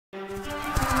Getting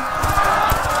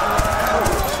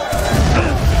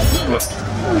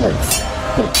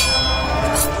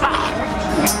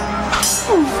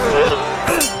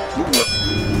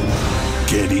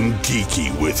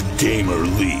Geeky with Gamer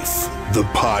Leaf, the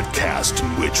podcast in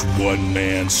which one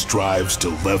man strives to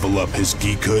level up his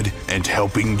geekhood and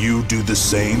helping you do the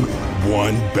same,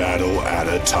 one battle at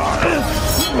a time.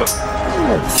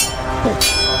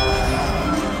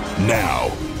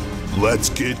 Now, let's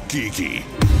get geeky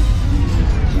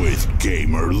with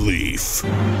Gamer Leaf.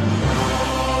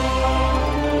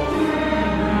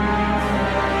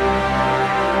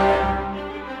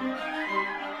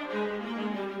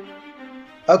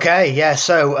 Okay, yeah,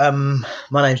 so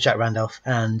my name's Jack Randolph,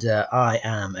 and I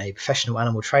am a professional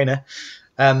animal trainer.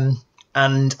 And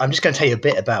I'm just going to tell you a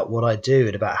bit about what I do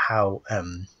and about how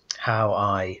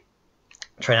I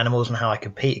train animals and how I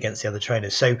compete against the other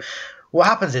trainers. So what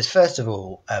happens is, first of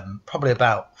all, probably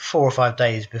about 4 or 5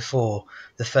 days before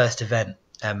the first event,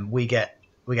 we get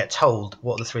told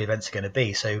what the 3 events are going to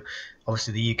be. So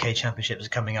obviously the UK Championships are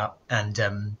coming up, and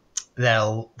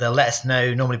they'll let us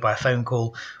know, normally by a phone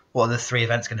call, what are the 3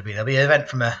 events going to be. There'll be an event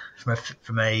from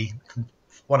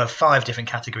one of 5 different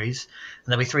categories,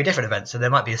 and there'll be 3 different events. So there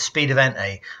might be a speed event,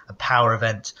 a power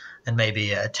event, and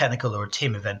maybe a technical or a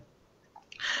team event.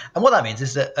 And what that means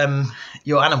is that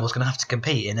your animal's going to have to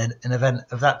compete in an event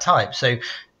of that type. So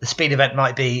the speed event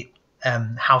might be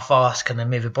how fast can they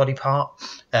move a body part?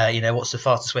 What's the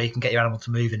fastest way you can get your animal to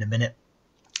move in a minute?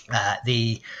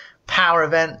 The power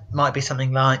event might be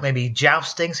something like maybe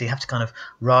jousting, so you have to kind of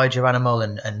ride your animal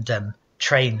and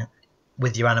train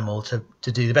with your animal to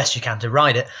do the best you can to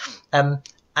ride it.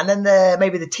 And then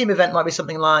maybe the team event might be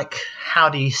something like, how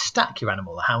do you stack your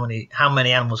animal? How many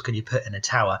animals can you put in a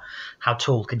tower? How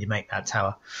tall can you make that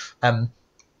tower?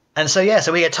 So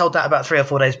we get told that about 3 or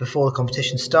 4 days before the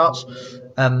competition starts.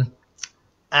 And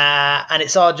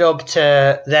it's our job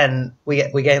to then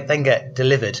get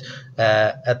delivered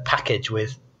a package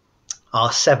with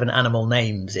our 7 animal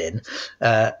names in.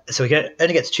 So we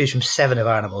only get to choose from 7 of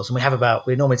our animals, and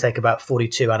we normally take about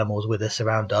 42 animals with us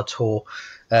around our tour.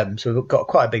 So we've got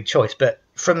quite a big choice. But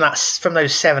from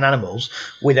those 7 animals,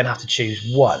 we then have to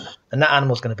choose one, and that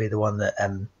animal is going to be the one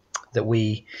that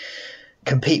we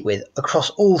compete with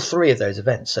across all 3 of those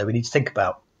events. So we need to think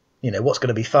about, what's going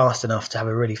to be fast enough to have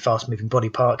a really fast moving body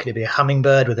part. Could it be a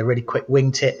hummingbird with a really quick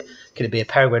wingtip? Could it be a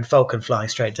peregrine falcon flying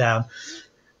straight down?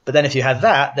 But then if you had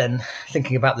that, then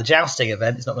thinking about the jousting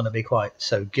event, it's not going to be quite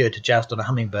so good to joust on a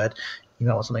hummingbird. You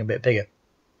might want something a bit bigger.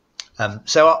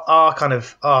 So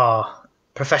our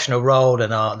professional role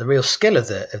and the real skill of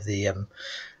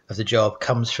the job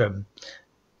comes from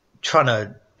trying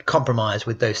to compromise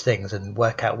with those things and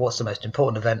work out what's the most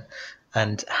important event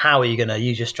and how are you going to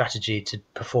use your strategy to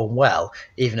perform well,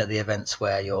 even at the events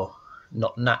where you're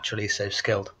not naturally so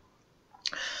skilled.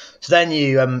 So then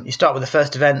you start with the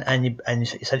first event, and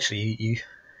essentially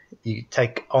you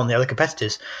take on the other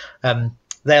competitors.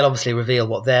 They'll obviously reveal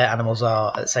what their animals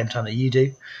are at the same time that you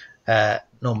do,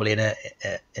 normally in a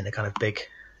kind of big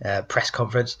press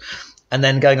conference. And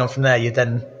then going on from there, you'd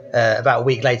then about a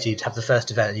week later you'd have the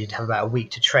first event, and you'd have about a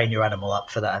week to train your animal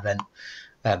up for that event.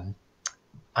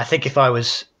 I think if I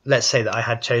was, let's say that I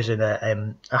had chosen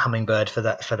a hummingbird for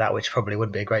that, which probably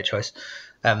wouldn't be a great choice.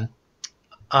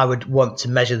 I would want to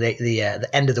measure the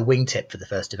end of the wingtip for the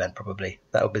first event. Probably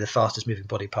that would be the fastest moving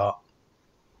body part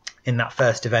in that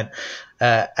first event.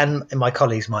 And my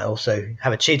colleagues might also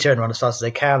have a cheetah and run as fast as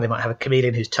they can. They might have a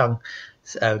chameleon whose tongue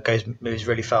moves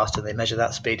really fast, and they measure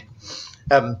that speed.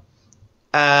 And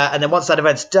then once that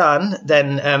event's done,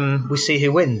 then we see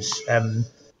who wins.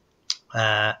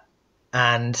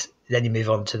 And then you move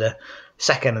on to the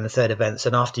second and the third events.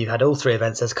 And after you've had all 3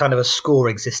 events, there's kind of a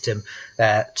scoring system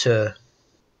to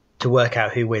work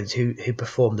out who wins, who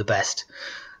performed the best.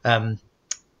 And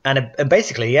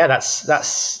basically, yeah, that's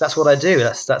what I do.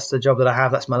 That's the job that I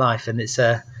have. That's my life, and it's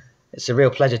a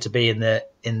real pleasure to be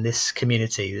in this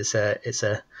community. It's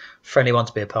a friendly one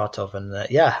to be a part of, and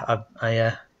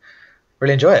I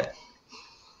really enjoy it.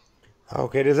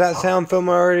 Okay, does that sound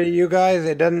familiar to you guys?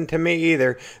 It doesn't to me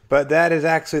either, but that is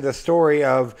actually the story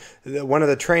of one of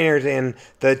the trainers in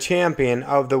The Champion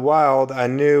of the Wild, a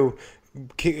new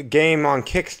game on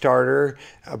Kickstarter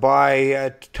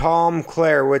by Tom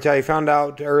Clare, which I found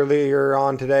out earlier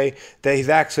on today that he's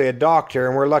actually a doctor,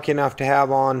 and we're lucky enough to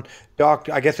have on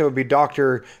I guess it would be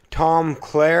Dr. Tom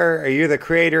Clare. Are you the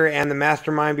creator and the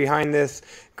mastermind behind this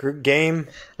game?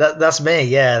 That's me.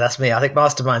 Yeah, that's me. I think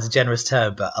mastermind's a generous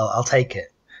term, but I'll take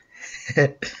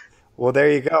it. Well,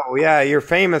 there you go. Yeah, you're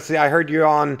famous. I heard you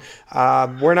on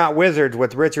We're Not Wizards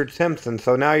with Richard Simpson.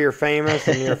 So now you're famous,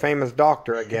 and you're a famous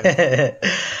doctor again.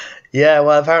 Yeah,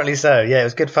 well, apparently so. Yeah, it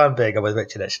was good fun being on with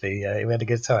Richard. Actually, we had a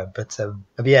good time. But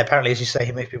yeah, apparently, as you say,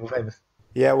 he makes people famous.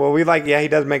 Yeah, well, he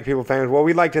does make people famous. Well,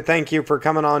 we'd like to thank you for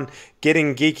coming on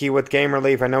Getting Geeky with Game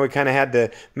Relief. I know we kind of had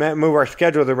to move our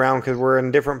schedules around because we're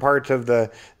in different parts of the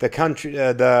country,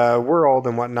 the world,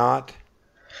 and whatnot.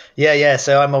 Yeah, yeah.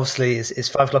 So I'm obviously it's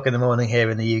 5 o'clock in the morning here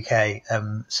in the UK.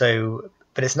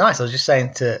 But it's nice. I was just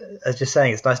saying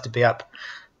it's nice to be up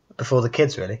before the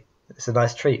kids. Really, it's a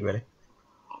nice treat. Really.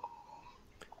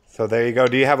 So there you go.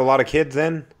 Do you have a lot of kids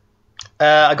then?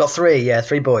 I got three. Yeah,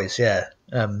 three boys. Yeah.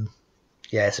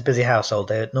 Yeah, it's a busy household.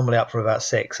 They're normally up from about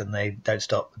 6, and they don't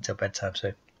stop until bedtime.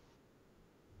 So.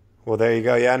 Well, there you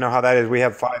go. Yeah, I know how that is. We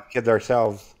have 5 kids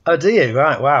ourselves. Oh, do you?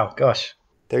 Right. Wow. Gosh.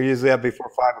 They're usually up before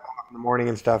 5 o'clock in the morning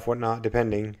and stuff, whatnot,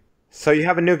 depending. So you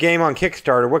have a new game on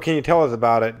Kickstarter. What can you tell us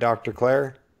about it, Dr.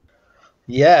 Clare?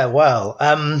 Yeah,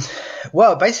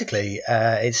 basically,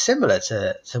 it's similar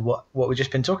to what we've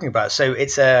just been talking about. So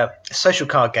it's a social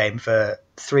card game for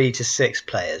 3 to 6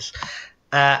 players,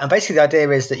 and basically the idea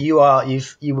is that you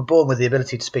were born with the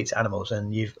ability to speak to animals,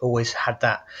 and you've always had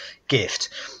that gift.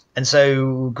 And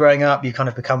so growing up, you kind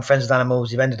of become friends with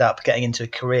animals. You've ended up getting into a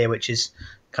career which is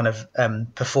kind of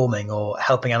performing or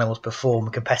helping animals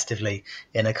perform competitively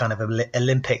in a kind of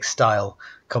Olympic style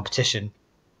competition.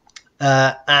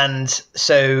 And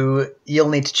so you'll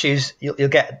need to choose. You'll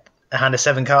get a hand of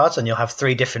 7 cards, and you'll have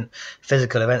 3 different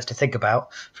physical events to think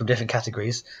about from different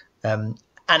categories.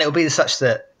 And it will be such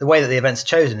that the way that the events are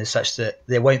chosen is such that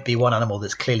there won't be one animal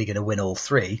that's clearly going to win all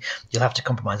 3. You'll have to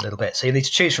compromise a little bit. So you need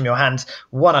to choose from your hand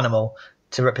one animal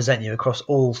to represent you across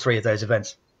all 3 of those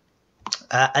events.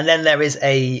 And then there is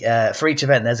for each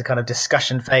event, there's a kind of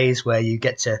discussion phase where you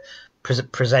get to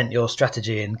present your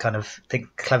strategy and kind of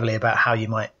think cleverly about how you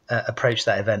might approach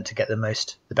that event to get the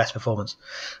best performance.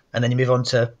 And then you move on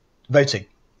to voting.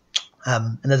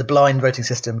 And there's a blind voting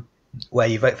system where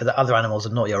you vote for the other animals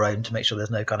and not your own to make sure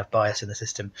there's no kind of bias in the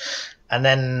system. And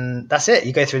then that's it.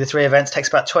 You go through the 3 events. It takes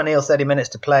about 20 or 30 minutes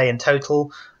to play in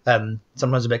total.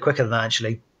 Sometimes a bit quicker than that,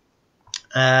 actually.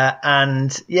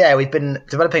 And yeah, we've been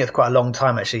developing it for quite a long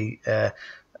time, actually,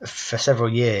 for several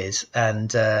years. And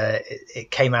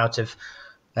it came out of...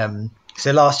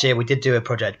 so last year we did do a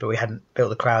project, but we hadn't built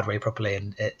the crowd very properly,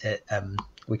 and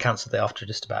we cancelled it after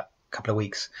just about a couple of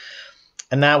weeks.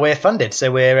 And now we're funded. So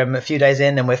we're a few days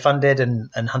in, and we're funded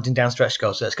and hunting down stretch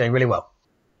goals. So it's going really well.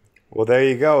 Well, there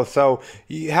you go. So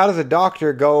how does a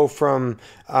doctor go from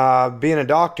being a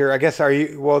doctor? I guess, are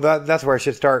you, well, that's where I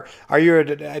should start. Are you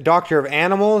a doctor of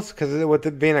animals? Because with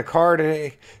it being a card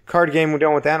game we're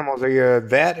doing with animals, are you a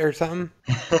vet or something?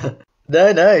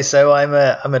 No. So I'm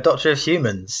a doctor of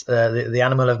humans, the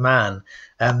animal of man.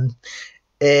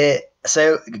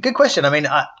 So good question. I mean,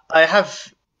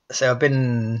 I've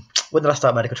been, when did I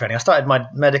start medical training? I started my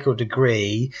medical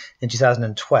degree in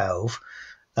 2012,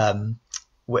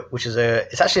 which is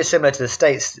it's actually similar to the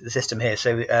States system here.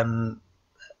 So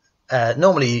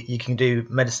normally you can do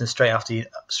medicine straight out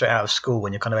of school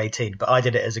when you're kind of 18, but I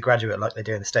did it as a graduate like they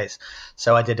do in the States.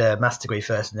 So I did a maths degree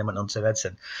first and then went on to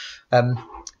medicine.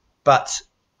 But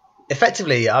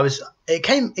effectively, it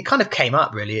kind of came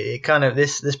up really. It kind of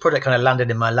this project kind of landed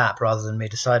in my lap rather than me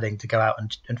deciding to go out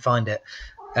and find it.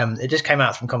 It just came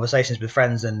out from conversations with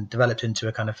friends and developed into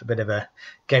a kind of a bit of a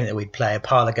game that we'd play, a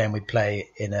parlor game we'd play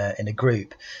in a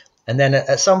group. And then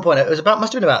at some point, must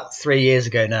have been about 3 years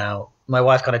ago now, my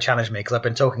wife kind of challenged me because I've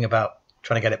been talking about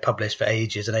trying to get it published for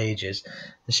ages and ages.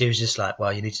 And she was just like,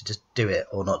 well, you need to just do it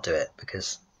or not do it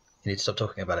because you need to stop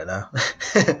talking about it now.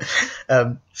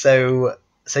 So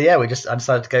yeah, I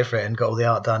decided to go for it and got all the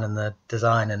art done and the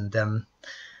design. And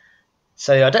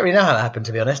so I don't really know how that happened,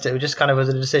 to be honest. It was just kind of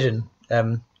a decision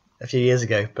a few years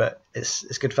ago, but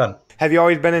it's good fun. Have you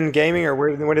always been in gaming, or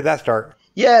when did that start?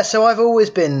 Yeah, so I've always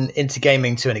been into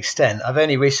gaming to an extent. I've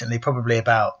only recently, probably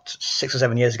about 6 or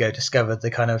 7 years ago, discovered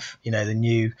the kind of, the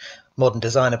new modern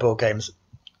designer board games,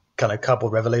 kind of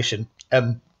cardboard revolution.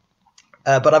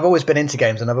 But I've always been into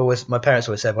games, and my parents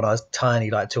always said when I was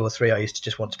tiny, like 2 or 3, I used to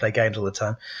just want to play games all the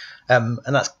time.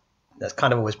 And that's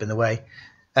kind of always been the way.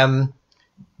 And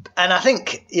I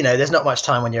think, there's not much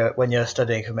time when you're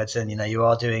studying for medicine. You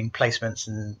are doing placements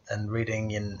and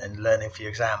reading and learning for your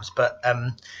exams. But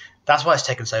that's why it's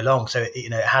taken so long. So,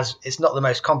 it's not the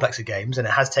most complex of games, and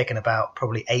it has taken about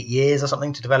probably 8 years or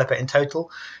something to develop it in total,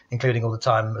 including all the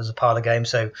time as a parlor game.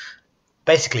 So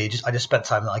basically, I just spent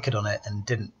time that I could on it and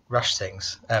didn't rush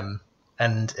things.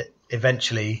 And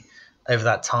eventually, over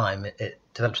that time, it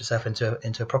develops itself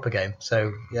into a proper game.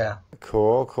 So yeah.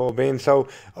 Cool beans. So,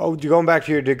 going back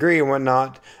to your degree and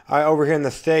whatnot, over here in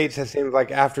the States, it seems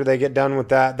like after they get done with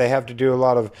that, they have to do a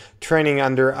lot of training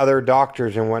under other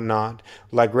doctors and whatnot,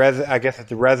 like I guess it's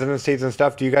the residencies and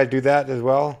stuff. Do you guys do that as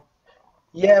well?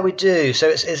 Yeah, we do. So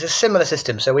it's a similar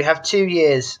system. So we have 2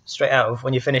 years straight out of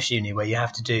when you finish uni where you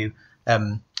have to do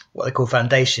what they call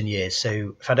foundation years.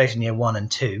 So foundation year 1 and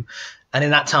 2. And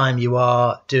in that time, you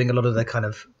are doing a lot of the kind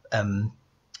of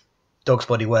dog's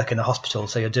body work in the hospital.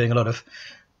 So you're doing a lot of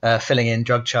filling in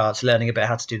drug charts, learning about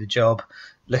how to do the job,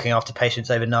 looking after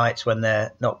patients overnight when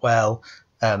they're not well.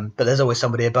 But there's always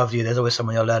somebody above you. There's always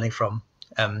someone you're learning from.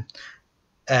 And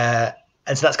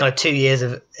so that's kind of 2 years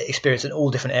of experience in all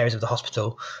different areas of the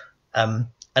hospital. And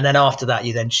then after that,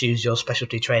 you then choose your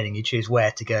specialty training. You choose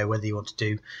where to go, whether you want to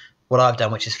do what I've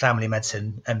done, which is family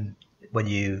medicine. And when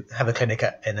you have a clinic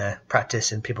in a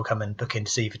practice and people come and book in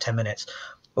to see you for 10 minutes,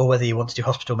 or whether you want to do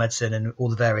hospital medicine and all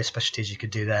the various specialties you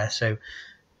could do there. So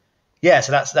yeah,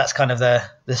 so that's kind of the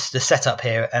setup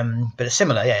here. But it's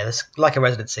similar. Yeah, it's like a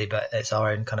residency, but it's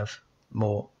our own kind of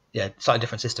more, slightly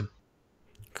different system.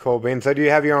 Cool beans. So do you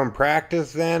have your own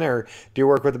practice then, or do you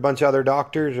work with a bunch of other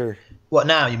doctors, or what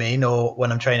now you mean, or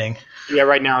when I'm training? Yeah,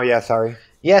 right now. Yeah, sorry.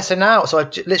 Yeah, so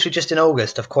I've literally just in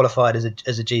August I've qualified as a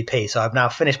GP. So I've now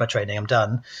finished my training. I'm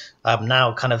done. I'm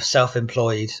now kind of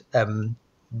self-employed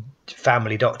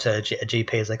family doctor, a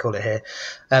GP as they call it here.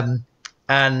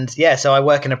 And yeah, so I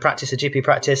work in a GP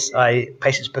practice.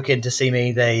 Patients book in to see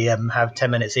me. They have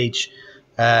 10 minutes each,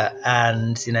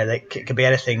 and it could be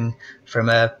anything from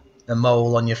a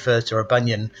mole on your foot or a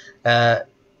bunion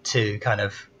to kind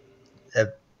of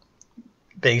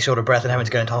being short of breath and having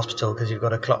to go into hospital because you've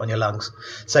got a clot on your lungs.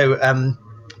 So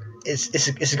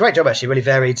it's a great job, actually, really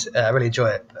varied. I really enjoy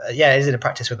it. It is in a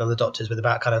practice with other doctors, with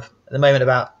about at the moment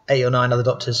about 8 or 9 other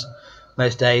doctors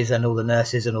most days, and all the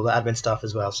nurses and all the admin staff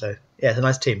as well. So yeah, it's a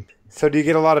nice team. So do you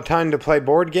get a lot of time to play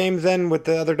board games then with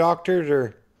the other doctors,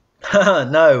 or?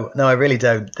 No, I really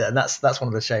don't. And that's one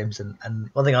of the shames. And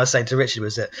one thing I was saying to Richard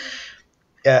was that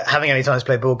having any time to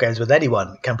play board games with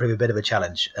anyone can prove a bit of a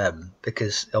challenge,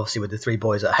 because obviously with the 3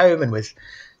 boys at home and with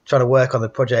trying to work on the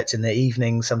project in the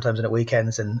evenings, sometimes and at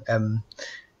weekends, and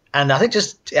I think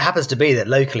just it happens to be that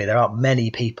locally there aren't many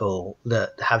people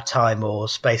that have time or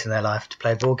space in their life to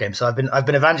play board games. So I've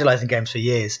been evangelizing games for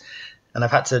years, and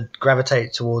I've had to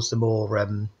gravitate towards the more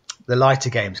the lighter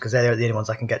games because they're the only ones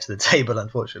I can get to the table,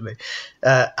 unfortunately.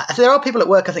 There are people at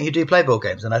work, I think, who do play board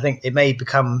games, and I think it may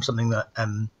become something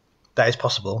that is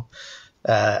possible.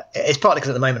 It's partly because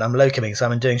at the moment I'm locuming, so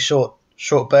I'm doing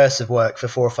short bursts of work for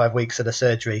 4 or 5 weeks at a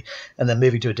surgery and then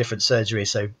moving to a different surgery.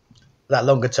 So that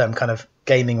longer term kind of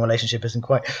gaming relationship isn't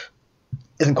quite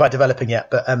developing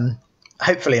yet, but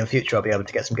hopefully in future I'll be able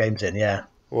to get some games in. Yeah.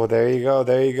 Well, there you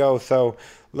go. So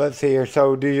let's see here.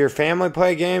 So do your family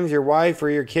play games, your wife or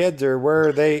your kids, or where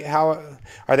are they? How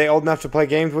are they old enough to play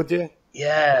games with you?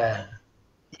 Yeah,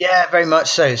 very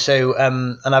much so. So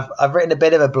and I've written a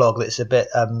bit of a blog that's a bit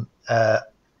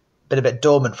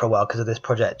dormant for a while because of this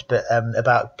project, but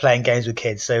about playing games with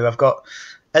kids. So I've got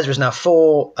Ezra's now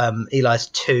 4, Eli's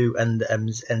 2,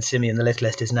 and Simeon, the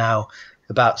littlest, is now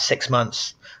about 6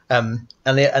 months. And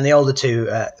the older 2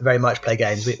 very much play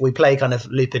games. We play kind of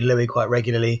Lupin Louie quite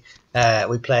regularly.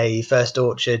 We play First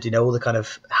Orchard, all the kind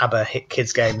of Habba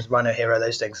kids games, Rhino Hero,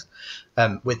 those things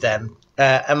with them.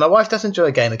 And my wife does enjoy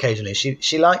a game occasionally.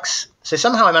 She likes. So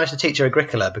somehow I managed to teach her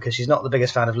Agricola because she's not the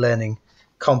biggest fan of learning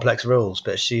complex rules,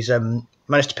 but she's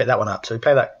managed to pick that one up. So we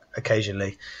play that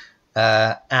occasionally.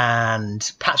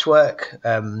 And Patchwork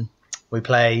we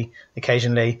play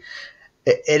occasionally.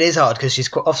 It is hard because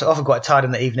she's often quite tired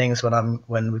in the evenings when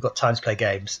we've got time to play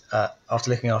games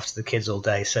after looking after the kids all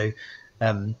day. So,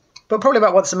 but probably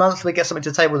about once a month we get something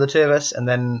to the table with the 2 of us, and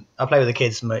then I play with the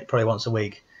kids probably once a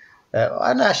week. I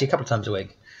don't know, actually a couple of times a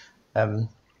week.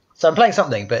 So I'm playing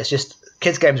something, but it's just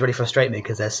kids games really frustrate me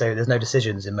because there's no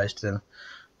decisions in most of them.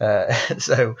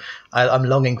 So I'm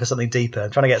longing for something deeper.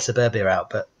 I'm trying to get Suburbia out,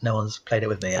 but no one's played it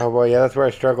with me yet. Oh, well, yeah, that's where I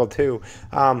struggle too.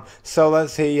 So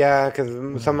let's see, because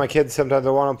some of my kids sometimes they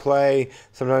want to play,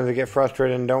 sometimes they get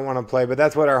frustrated and don't want to play, but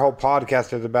that's what our whole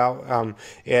podcast is about.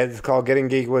 It's called Getting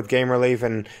Geek with Game Relief,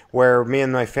 and where me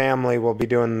and my family will be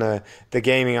doing the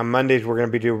gaming. On Mondays, we're going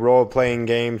to be doing role-playing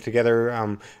games together.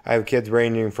 I have kids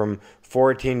ranging from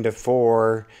 14 to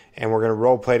 4, and we're going to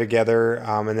role play together.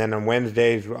 And then on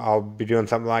Wednesdays, I'll be doing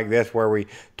something like this where we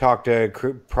talk to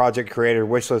project creators,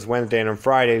 Wishlist Wednesday. And on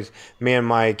Fridays, me and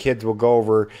my kids will go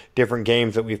over different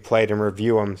games that we've played and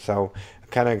review them. So I'm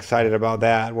kind of excited about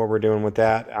that, what we're doing with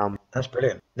that. That's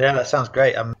brilliant. Yeah, that sounds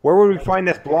great. Where would we find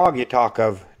this blog you talk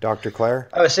of, Dr. Clare?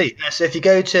 Oh, I see. So if you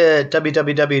go to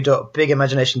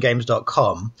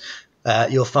www.bigimaginationgames.com,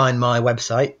 you'll find my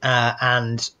website,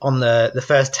 and on the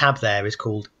first tab there is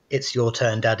called "It's Your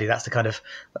Turn, Daddy." That's the kind of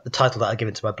the title that I give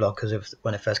it to my blog because of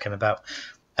when it first came about.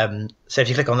 So if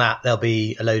you click on that, there'll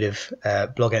be a load of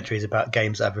blog entries about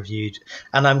games that I've reviewed,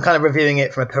 and I'm kind of reviewing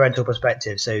it from a parental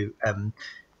perspective. So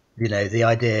the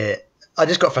idea. I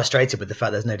just got frustrated with the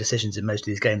fact there's no decisions in most of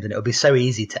these games, and it would be so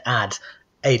easy to add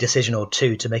a decision or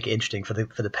two to make it interesting for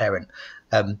the parent.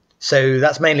 So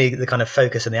that's mainly the kind of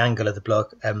focus and the angle of the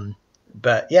blog.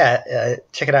 But yeah,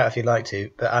 check it out if you'd like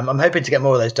to. But I'm hoping to get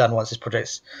more of those done once this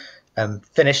project's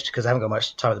finished, because I haven't got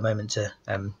much time at the moment to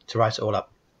write it all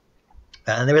up.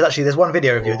 And there's one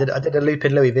video review. I did a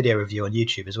Lupin Louis video review on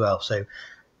YouTube as well. So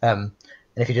and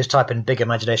if you just type in Big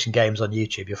Imagination Games on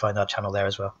YouTube, you'll find our channel there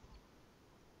as well.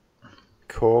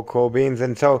 Cool beans.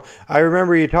 And so I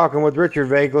remember you talking with Richard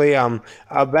vaguely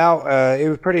about, it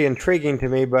was pretty intriguing to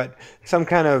me, but some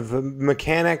kind of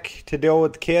mechanic to deal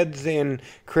with kids in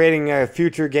creating a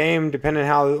future game, depending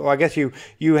how, well, I guess you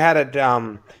had it,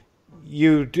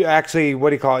 you actually, what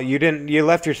do you call it? You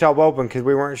left yourself open because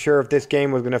we weren't sure if this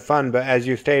game was going to fund, but as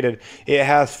you stated, it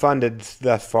has funded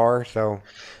thus far. So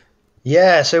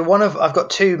yeah, so I've got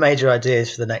two major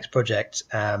ideas for the next project.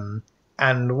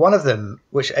 And one of them,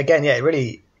 which again, it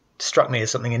really struck me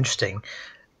as something interesting,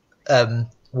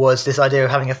 was this idea of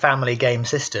having a family game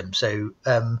system. So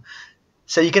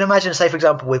you can imagine, say, for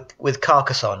example, with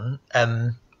Carcassonne,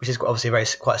 which is obviously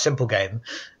quite a simple game,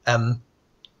 at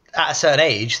a certain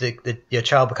age, your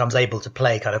child becomes able to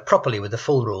play kind of properly with the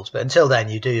full rules. But until then,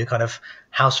 you do your kind of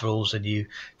house rules and you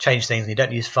change things, and you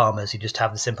don't use farmers. You just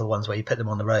have the simple ones where you put them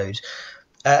on the road.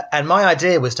 And my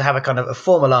idea was to have a kind of a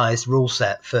formalized rule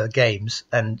set for games,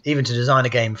 and even to design a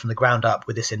game from the ground up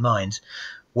with this in mind,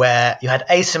 where you had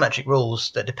asymmetric rules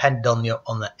that depended on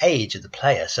the age of the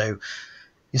player. So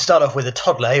you start off with a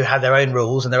toddler who had their own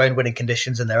rules and their own winning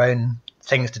conditions and their own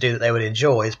things to do that they would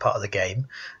enjoy as part of the game.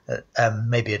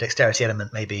 Maybe a dexterity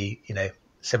element, maybe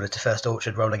similar to First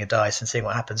Orchard, rolling a dice and seeing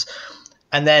what happens.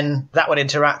 And then that would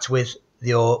interact with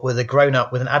a grown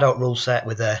up, with an adult rule set,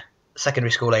 with a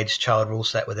secondary school age child rule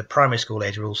set, with a primary school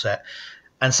age rule set,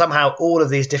 and somehow all of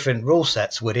these different rule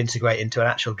sets would integrate into an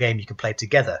actual game you could play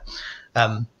together.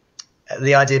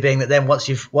 The idea being that then once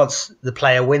the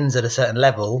player wins at a certain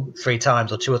level 3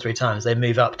 times or 2 or 3 times, they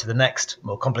move up to the next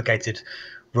more complicated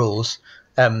rules.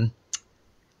 So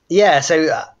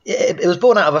it was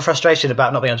born out of a frustration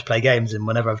about not being able to play games, and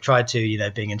whenever I've tried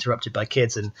to, being interrupted by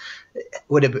kids. And I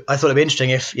thought it'd be interesting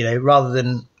if, rather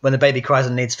than when the baby cries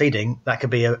and needs feeding, that could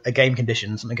be a game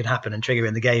condition, something could happen and trigger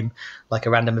in the game like a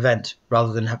random event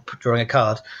rather than drawing a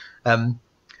card.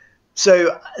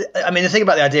 So, I mean, the thing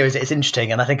about the idea is it's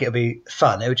interesting, and I think it would be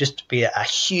fun. It would just be a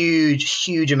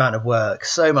huge amount of work,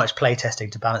 so much play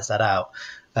testing to balance that out.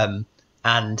 And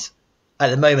at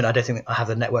the moment, I don't think I have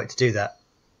the network to do that.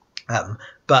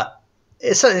 But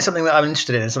it's certainly something that I'm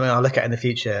interested in, and something I'll look at in the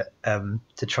future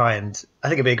to try and. I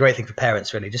think it'd be a great thing for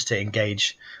parents, really, just to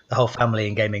engage the whole family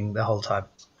in gaming the whole time.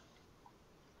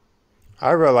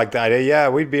 I really like the idea. Yeah,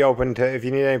 we'd be open to, if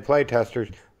you need any play testers.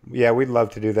 Yeah, we'd love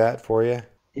to do that for you.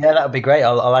 Yeah, that would be great.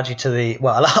 I'll add you to the.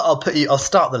 Well, I'll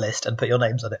start the list and put your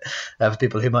names on it for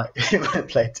people who might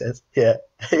play test. Yeah,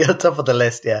 you're top of the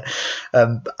list. Yeah,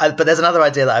 but there's another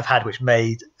idea that I've had which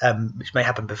may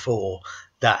happen before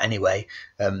that anyway.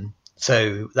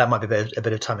 So that might be a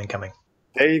bit of timing coming.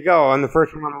 There you go. On the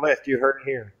first one on the list, you heard it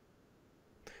here.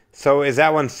 So is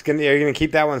that one? Are you going to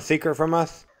keep that one secret from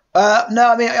us?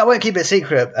 No, I mean I won't keep it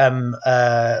secret.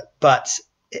 But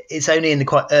it's only in the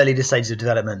quite early stages of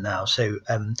development now. So,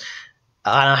 and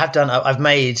I've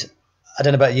made, I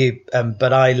don't know about you,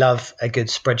 but I love a good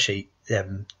spreadsheet.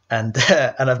 And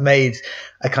I've made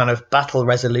a kind of battle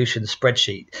resolution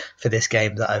spreadsheet for this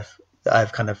game that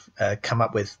I've kind of come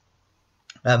up with.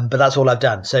 But that's all I've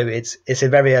done. So it's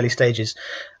in very early stages.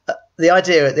 The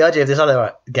idea of this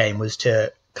other game was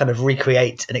to kind of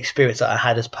recreate an experience that I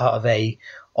had as part of a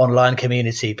online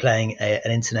community playing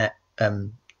an internet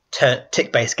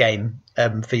tick-based game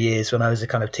for years when I was a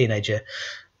kind of teenager,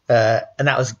 and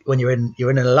that was when you're in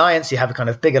an alliance. You have a kind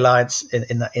of big alliance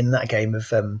in that game of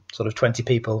sort of 20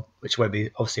 people, which won't be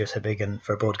obviously so big and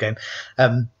for a board game.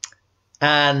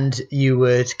 And you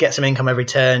would get some income every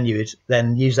turn. You would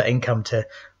then use that income to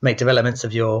make developments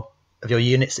of your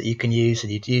units that you can use,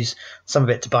 and you'd use some of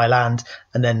it to buy land,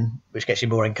 and then which gets you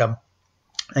more income.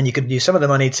 And you could use some of the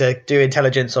money to do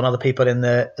intelligence on other people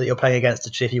that you're playing against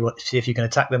to see if you can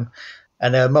attack them.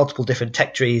 And there are multiple different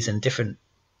tech trees and different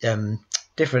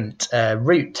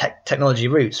technology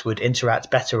routes would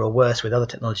interact better or worse with other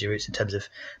technology routes in terms of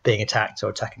being attacked or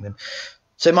attacking them.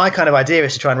 So my kind of idea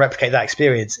is to try and replicate that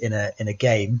experience in a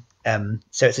game.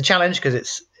 So it's a challenge because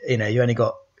it's, you only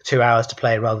got 2 hours to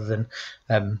play rather than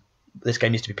this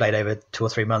game used to be played over 2 or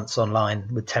 3 months online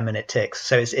with 10-minute ticks.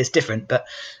 So it's different, but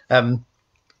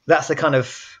that's the kind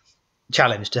of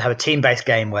challenge, to have a team-based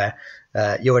game where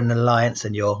you're in an alliance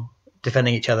and you're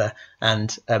defending each other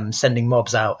and sending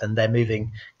mobs out, and they're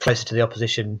moving closer to the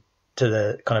opposition, to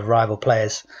the kind of rival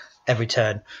players every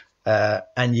turn.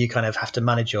 And you kind of have to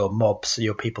manage your mobs,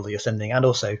 your people that you're sending, and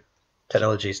also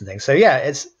technologies and things. So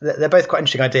yeah, they're both quite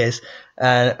interesting ideas.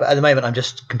 But at the moment, I'm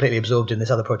just completely absorbed in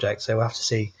this other project. So we'll have to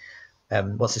see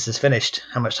once this is finished,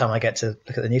 how much time I get to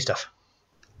look at the new stuff.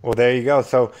 Well, there you go.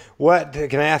 So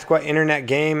can I ask what internet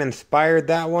game inspired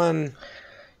that one?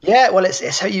 Yeah, well,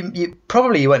 it's so you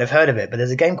probably won't have heard of it, but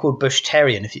there's a game called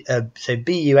Bushtarion. So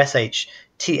Bushterion.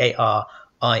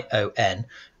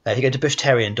 If you go to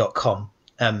bushtarion.com.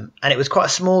 And it was quite a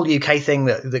small UK thing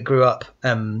that grew up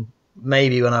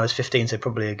maybe when I was 15, so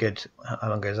probably a good, how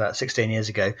long ago was that? 16 years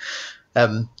ago.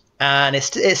 And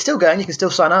it's still going. You can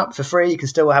still sign up for free. You can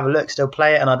still have a look, still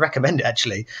play it. And I'd recommend it,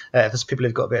 actually, for people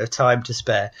who've got a bit of time to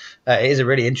spare. It is a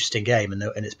really interesting game,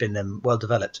 and it's been well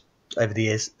developed over the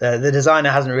years. The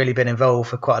designer hasn't really been involved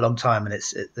for quite a long time, and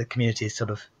the community is sort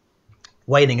of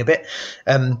waning a bit.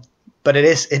 But it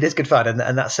is good fun,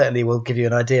 and that certainly will give you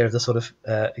an idea of the sort of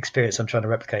experience I'm trying to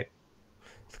replicate.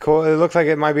 It's cool. It looks like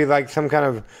it might be like some kind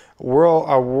of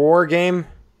war game.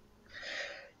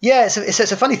 Yeah, it's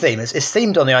a funny theme. It's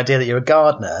themed on the idea that you're a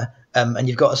gardener, and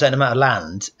you've got a certain amount of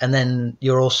land, and then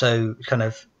you're also kind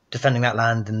of defending that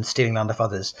land and stealing land off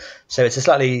others. So it's a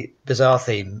slightly bizarre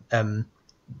theme.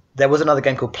 There was another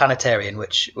game called Planetarian,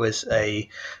 which was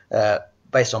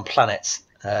based on planets.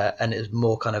 And it was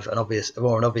more kind of an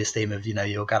obvious theme of,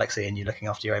 your galaxy and you looking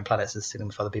after your own planets and stealing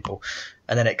them for other people.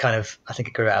 And then I think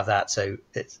it grew out of that. So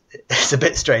it's a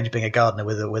bit strange being a gardener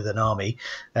with an army.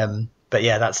 But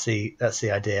yeah, that's the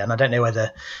idea. And I don't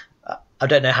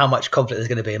know how much conflict there's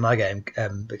going to be in my game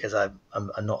because I'm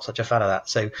not such a fan of that.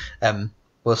 So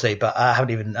we'll see. But I haven't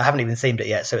even themed it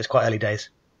yet. So it's quite early days.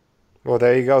 Well,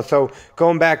 there you go. So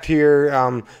going back to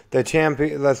your the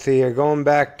champion. Let's see here. Going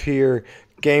back to your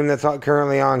game that's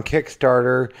currently on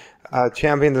Kickstarter,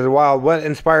 Champions of the Wild. What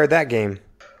inspired that game?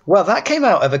 Well, that came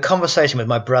out of a conversation with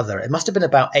my brother. It must have been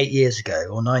about 8 years ago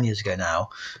or 9 years ago now.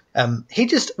 We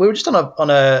were just on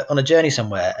a journey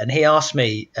somewhere, and he asked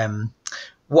me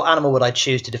what animal would I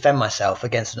choose to defend myself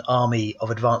against an army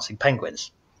of advancing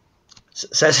penguins.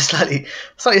 So it's a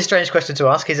slightly strange question to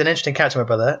ask. He's an interesting character, my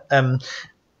brother.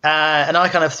 And I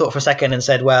kind of thought for a second and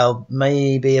said, well,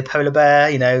 maybe a polar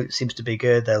bear, seems to be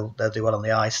good. They'll do well on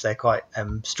the ice. They're quite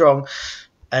strong.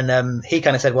 And he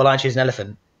kind of said, well, I choose an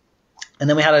elephant. And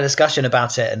then we had a discussion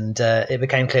about it, and it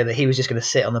became clear that he was just going to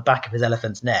sit on the back of his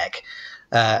elephant's neck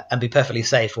and be perfectly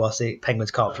safe whilst the penguins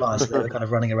can't fly. So they were kind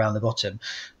of running around the bottom.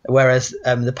 Whereas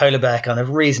the polar bear kind of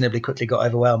reasonably quickly got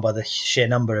overwhelmed by the sheer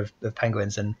number of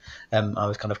penguins, and I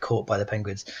was kind of caught by the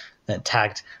penguins and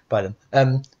tagged by them.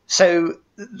 So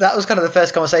that was kind of the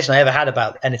first conversation I ever had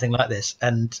about anything like this,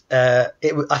 and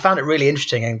I found it really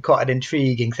interesting and quite an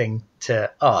intriguing thing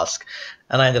to ask.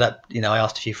 And I ended up, I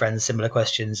asked a few friends similar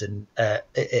questions, and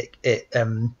it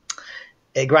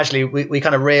gradually we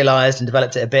kind of realised and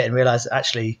developed it a bit, and realised that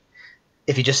actually,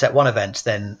 if you just set one event,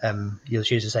 then you'll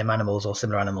choose the same animals or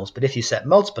similar animals. But if you set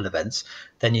multiple events,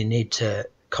 then you need to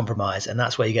compromise, and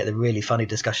that's where you get the really funny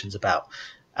discussions about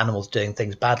animals doing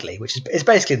things badly, which is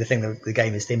basically the thing that the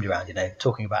game is themed around,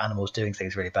 talking about animals doing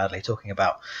things really badly, talking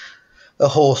about a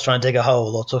horse trying to dig a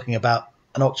hole, or talking about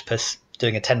an octopus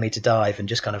doing a 10-meter dive and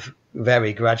just kind of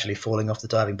very gradually falling off the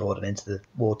diving board and into the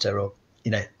water, or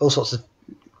all sorts of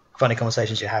funny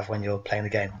conversations you have when you're playing the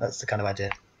game. That's the kind of idea.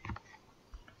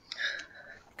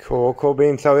 Cool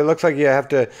bean. So it looks like you have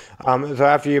to so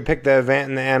after you pick the event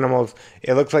and the animals,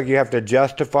 it looks like you have to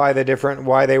justify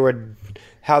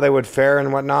how they would fare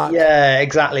and whatnot. Yeah,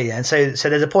 exactly. And so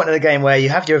there's a point in the game where you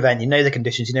have your event, you know the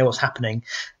conditions, you know what's happening,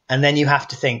 and then you have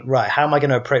to think, right, how am I going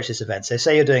to approach this event? So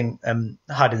say you're doing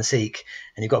hide and seek,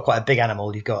 and you've got quite a big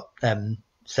animal. You've got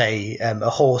a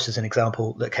horse as an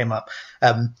example that came up.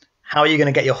 How are you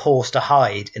going to get your horse to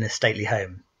hide in a stately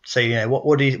home? So what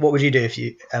would you do if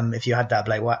you had that,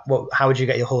 Blake? How would you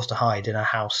get your horse to hide in a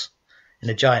house, in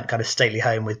a giant kind of stately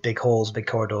home with big halls, big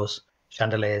corridors,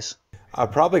 chandeliers?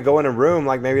 I'd probably go in a room,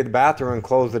 like maybe the bathroom, and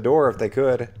close the door if they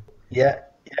could. Yeah,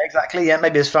 exactly. Yeah,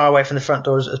 maybe as far away from the front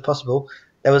door as possible.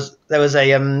 There was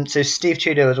a so Steve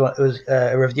Tudor was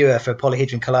a reviewer for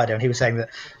Polyhedron Collider, and he was saying that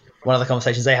one of the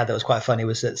conversations they had that was quite funny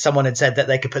was that someone had said that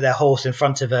they could put their horse in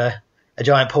front of a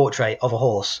giant portrait of a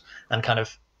horse and kind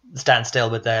of stand still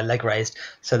with their leg raised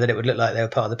so that it would look like they were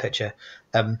part of the picture.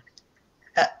 And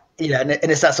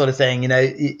it's that sort of thing.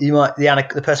 You might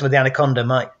the person with the anaconda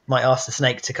might ask the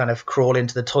snake to kind of crawl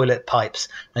into the toilet pipes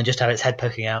and just have its head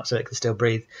poking out so it can still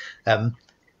breathe. And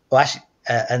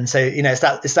so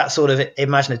it's that sort of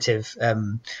imaginative.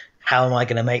 How am I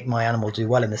going to make my animal do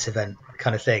well in this event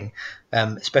kind of thing?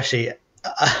 Especially,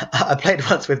 I played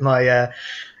once with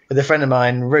with a friend of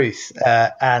mine, Ruth,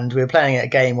 and we were playing a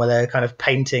game where they're kind of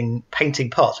painting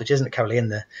pots, which isn't currently in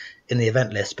the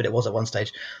event list, but it was at one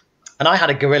stage. And I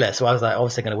had a gorilla, so I was like,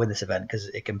 obviously going to win this event because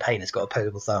it can paint. It's got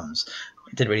opposable thumbs.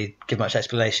 It didn't really give much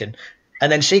explanation.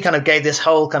 And then she kind of gave this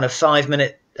whole kind of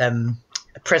 5-minute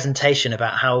presentation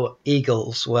about how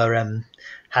eagles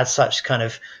had such kind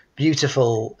of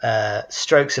beautiful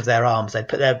strokes of their arms. They'd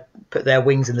put their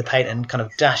wings in the paint and kind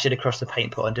of dash it across the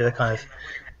paint pot and do a kind of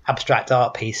abstract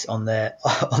art piece on the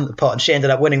pot. And she ended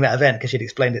up winning that event because she'd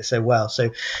explained it so well. So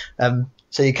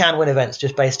you can win events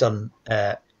just based on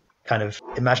kind of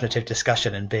imaginative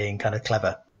discussion and being kind of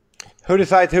clever. Who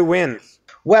decides who wins?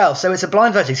 Well, so it's a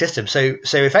blind voting system. So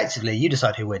effectively, you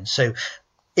decide who wins. So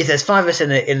if there's 5 of us in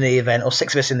the event or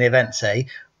 6 of us in the event, say,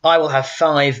 I will have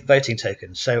 5 voting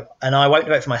tokens. And I won't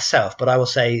vote for myself, but I will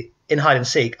say in hide and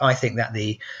seek, I think that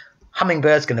the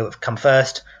hummingbird's going to come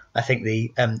first. I think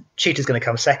the cheetah's going to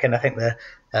come second. I think the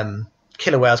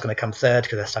killer whale's going to come third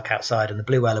because they're stuck outside, and the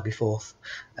blue whale will be fourth,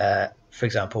 for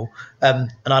example.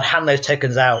 And I'd hand those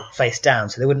tokens out face down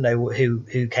so they wouldn't know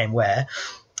who came where.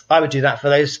 I would do that for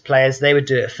those players. They would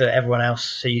do it for everyone else.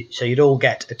 So you'd all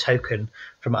get a token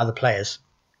from other players.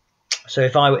 So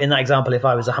in that example, if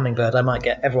I was a hummingbird, I might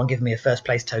get everyone giving me a first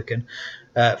place token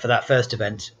for that first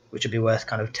event, which would be worth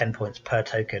kind of 10 points per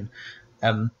token.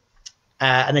 And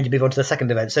then you'd move on to the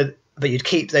second event. But you'd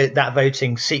keep that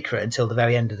voting secret until the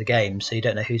very end of the game, so you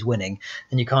don't know who's winning,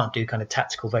 and you can't do kind of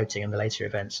tactical voting in the later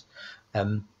events.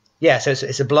 So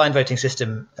it's a blind voting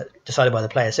system decided by the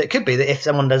player. So it could be that if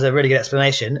someone does a really good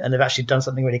explanation and they've actually done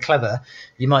something really clever,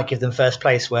 you might give them first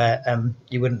place where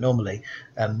you wouldn't normally.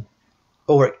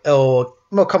 Or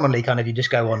more commonly, kind of you just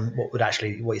go on what you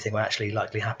think would actually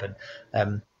likely happen.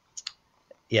 But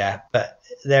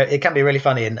it can be really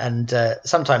funny, and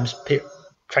sometimes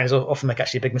trainers often make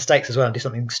actually big mistakes as well and do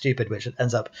something stupid, which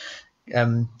ends up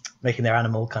making their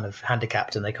animal kind of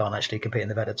handicapped and they can't actually compete in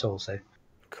the event at all. So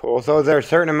cool. So is there a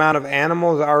certain amount of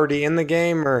animals already in the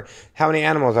game, or how many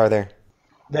animals are there?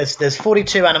 There's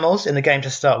 42 animals in the game to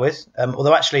start with.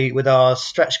 Although actually with our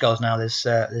stretch goals now,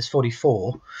 there's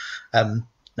 44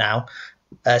 now.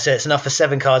 So it's enough for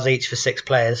 7 cards each for 6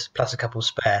 players plus a couple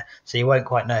spare. So you won't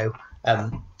quite know.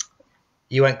 I'm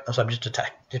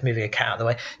just moving a cat out of the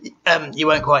way. You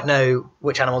won't quite know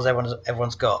which animals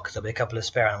everyone's got because there'll be a couple of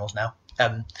spare animals now.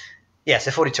 So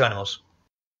 42 animals.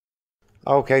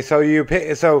 Okay, so you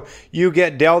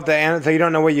get dealt the animal, so you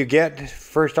don't know what you get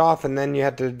first off, and then you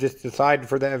have to just decide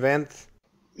for the events.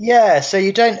 Yeah, so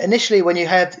you don't initially when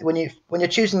you're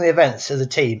choosing the events as a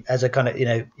team, as a kind of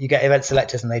you get event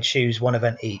selectors and they choose one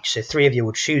event each. So 3 of you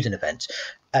will choose an event.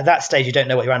 At that stage, you don't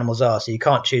know what your animals are, so you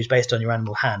can't choose based on your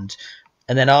animal hand.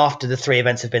 And then after the 3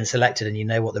 events have been selected and you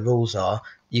know what the rules are,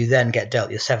 you then get dealt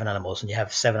your 7 animals, and you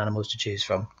have 7 animals to choose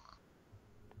from.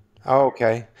 Oh,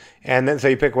 okay. And then so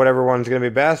you pick whatever one's going to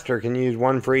be best, or can you use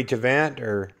one for each event,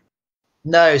 or?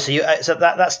 No, so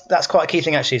that's quite a key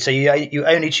thing actually. So you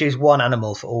only choose one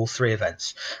animal for all 3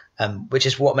 events, which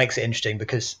is what makes it interesting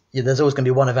because there's always going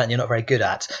to be one event you're not very good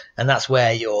at, and that's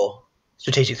where your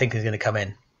strategic thinking is going to come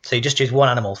in. So you just choose one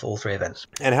animal for all 3 events.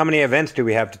 And how many events do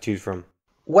we have to choose from?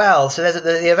 Well, so there's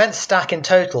the event stack in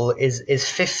total is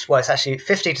 50. Well, it's actually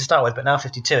 50 to start with, but now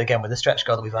 52 again with the stretch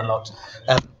goal that we've unlocked.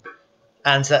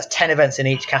 And so that's 10 events in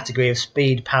each category of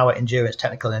speed, power, endurance,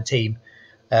 technical, and team.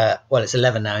 It's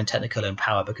 11 now in technical and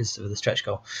power because of the stretch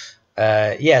goal.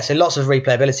 So lots of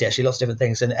replayability, actually, lots of different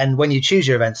things. And when you choose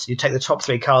your events, you take the top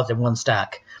 3 cards in one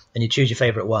stack and you choose your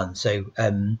favourite one. So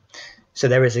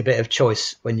there is a bit of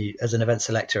choice when you, as an event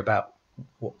selector, about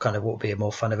what would be a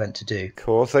more fun event to do.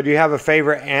 Cool. So do you have a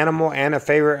favourite animal and a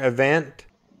favourite event?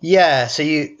 Yeah. So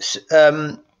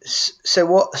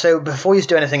before you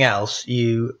do anything else,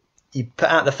 you put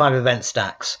out the 5 event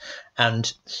stacks,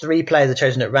 and 3 players are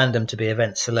chosen at random to be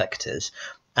event selectors,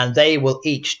 and they will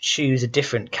each choose a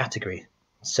different category.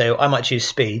 So I might choose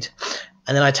speed,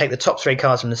 and then I take the top 3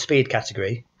 cards from the speed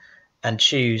category and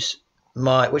choose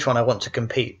which one I want to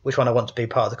compete, which one I want to be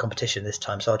part of the competition this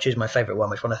time. So I'll choose my favourite one,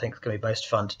 which one I think is going to be most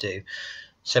fun to do.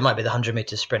 So it might be the 100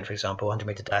 meter sprint, for example, 100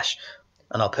 meter dash,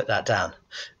 and I'll put that down.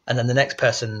 And then the next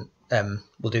person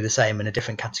will do the same in a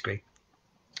different category.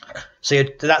 So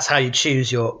that's how you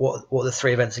choose what the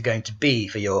 3 events are going to be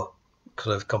for your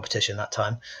kind of competition that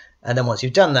time. And then once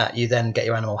you've done that, you then get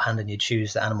your animal hand and you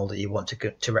choose the animal that you want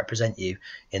to represent you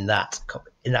in that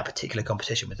particular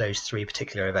competition with those 3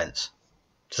 particular events.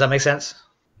 Does that make sense?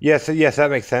 Yes, that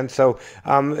makes sense. So,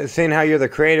 seeing how you're the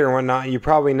creator and whatnot, you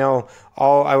probably know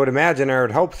all, I would imagine, or I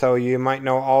would hope so, you might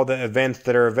know all the events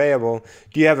that are available.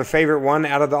 Do you have a favorite one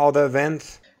out of all the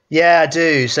events? Yeah, I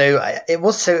do. So it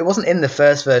wasn't in the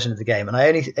first version of the game, and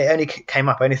it only came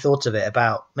up. I only thought of it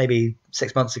about maybe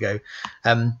 6 months ago.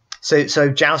 So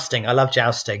jousting, I love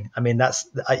jousting. I mean,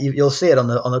 you'll see it on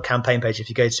the campaign page if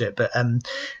you go to it. But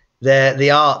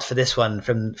the art for this one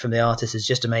from the artist is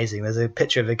just amazing. There's a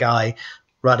picture of a guy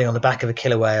riding on the back of a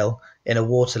killer whale in a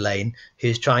water lane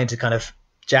who's trying to kind of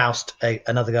joust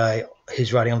another guy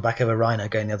who's riding on the back of a rhino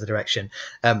going the other direction.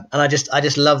 And I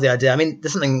just love the idea. I mean,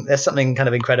 there's something kind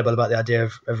of incredible about the idea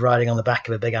of riding on the back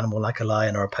of a big animal like a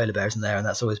lion or a polar bear, isn't there? And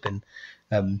that's always been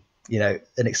an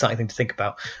exciting thing to think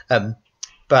about.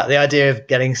 But the idea of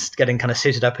getting kind of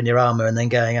suited up in your armor and then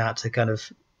going out to kind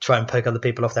of try and poke other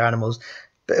people off their animals,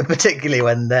 but particularly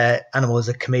when their animal is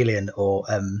a chameleon or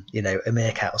a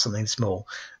meerkat or something small,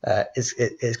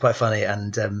 is quite funny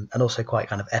and also quite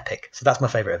kind of epic. So that's my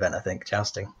favorite event, I think,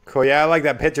 jousting. Cool. Yeah, I like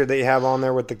that picture that you have on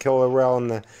there with the killer whale and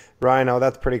the rhino.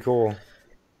 That's pretty cool.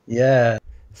 Yeah.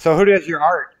 So who does your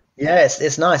art? Yeah,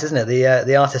 it's nice, isn't it?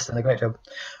 The artist done a great job.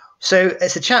 So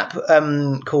it's a chap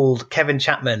called Kevin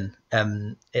Chapman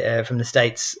from the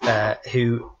States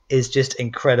who is just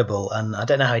incredible, and I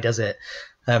don't know how he does it.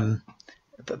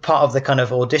 But part of the kind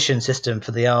of audition system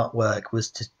for the artwork was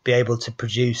to be able to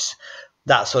produce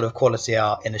that sort of quality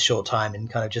art in a short time, in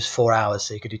kind of just 4 hours.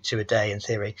 So you could do 2 a day in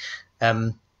theory,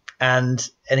 and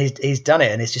he's done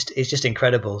it, and it's just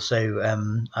incredible.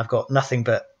 So I've got nothing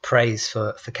but praise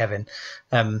for Kevin.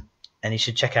 And you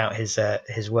should check out his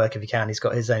work if you can. He's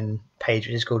got his own page,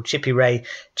 which is called Chippy Ray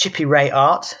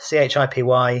Art, CHIPY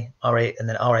RA and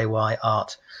then RAY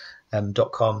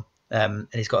art.com. And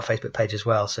he's got a Facebook page as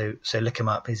well. So look him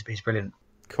up. He's brilliant.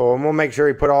 Cool. And we'll make sure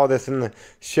we put all this in the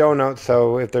show notes,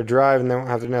 so if they're driving, they won't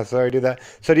have to necessarily do that.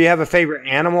 So do you have a favorite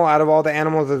animal out of all the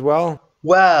animals as well?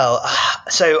 Well,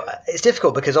 so it's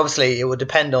difficult because obviously it will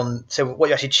depend on. So what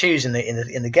you actually choose in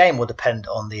the game will depend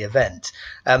on the event.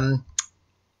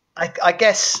 I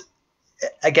guess,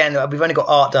 again, we've only got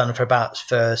art done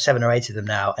for 7 or 8 of them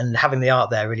now, and having the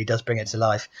art there really does bring it to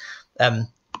life. And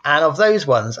of those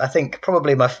ones, I think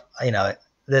probably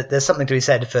there's something to be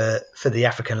said for the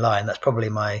African lion. That's probably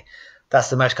that's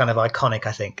the most kind of iconic,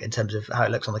 I think, in terms of how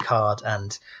it looks on the card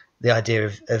and the idea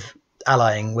of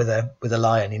allying with a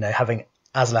lion. Having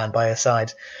Aslan by your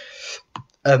side,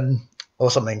 or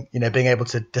something. Being able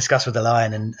to discuss with the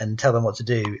lion and tell them what to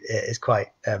do is quite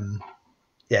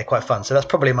fun. So that's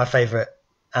probably my favorite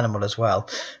animal as well.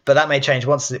 But that may change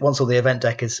once all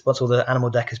the animal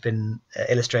deck has been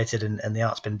illustrated and the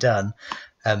art's been done.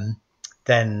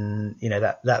 Then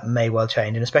that may well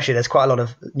change, and especially there's quite a lot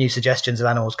of new suggestions of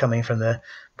animals coming from the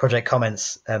project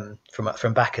comments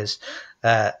from backers.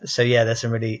 So yeah, there's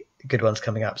some really good ones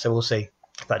coming up. So we'll see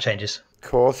if that changes.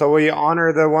 Locool. So will you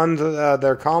honor the ones,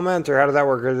 their comments, or how does that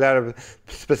work? Or is that a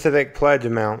specific pledge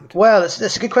amount? Well,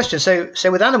 that's a good question. So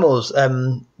with animals, lots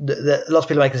of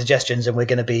people are making suggestions, and we're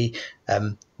going to be,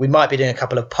 we might be doing a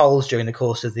couple of polls during the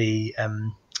course of the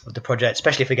project,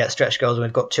 especially if we get stretch goals, and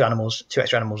we've got two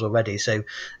extra animals already. So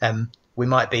we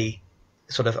might be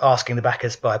sort of asking the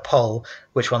backers by poll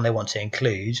which one they want to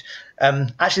include.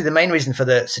 Actually, the main reason for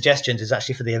the suggestions is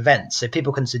actually for the events. So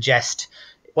people can suggest,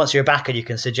 once you're a backer, you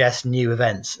can suggest new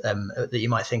events that you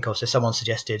might think of. So someone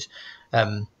suggested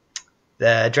the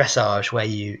dressage, where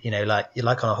you're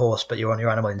like on a horse, but you're on your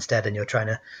animal instead, and you're trying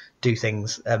to do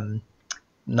things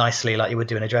nicely like you would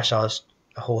do in a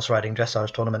horse riding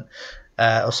dressage tournament.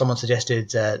 Or someone suggested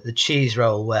the cheese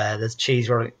roll, where there's cheese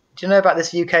roll. Do you know about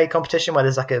this UK competition where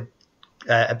there's like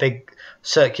a big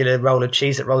circular roll of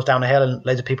cheese that rolls down a hill, and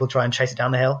loads of people try and chase it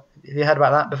down the hill? Have you heard about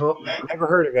that before? Never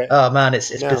heard of it. Oh man, it's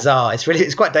bizarre.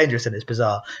 It's quite dangerous, and it's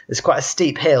bizarre. It's quite a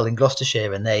steep hill in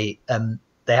Gloucestershire, and they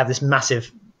have these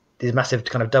massive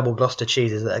kind of double Gloucester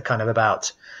cheeses that are kind of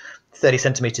about 30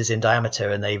 centimeters in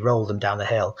diameter, and they roll them down the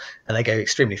hill, and they go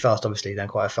extremely fast, obviously down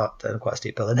quite a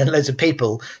steep hill, and then loads of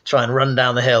people try and run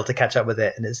down the hill to catch up with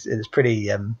it, and it's pretty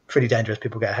dangerous.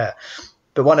 People get hurt.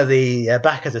 But one of the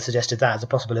backers has suggested that as a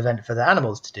possible event for the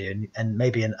animals to do, and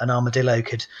maybe an armadillo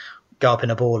could go up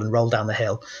in a ball and roll down the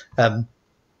hill.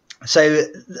 So,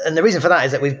 and the reason for that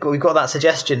is that we've got that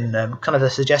suggestion, kind of a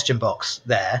suggestion box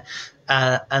there,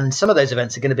 and some of those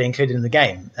events are going to be included in the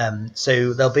game.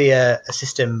 So there'll be a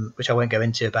system which I won't go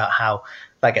into about how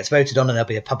that gets voted on, and there'll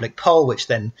be a public poll which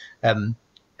then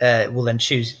will then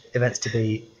choose events to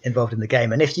be involved in the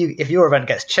game. And if your event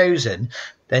gets chosen,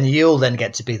 then you'll then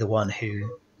get to be the one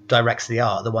who directs the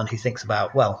art, the one who thinks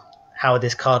about, well, how would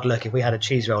this card look if we had a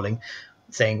cheese rolling,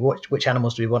 saying which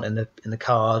animals do we want in the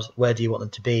card, where do you want them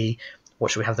to be,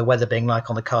 what should we have the weather being like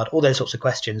on the card, all those sorts of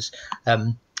questions.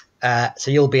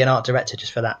 So you'll be an art director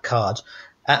just for that card,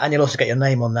 and you'll also get your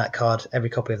name on that card, every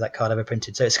copy of that card ever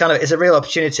printed. So it's a real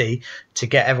opportunity to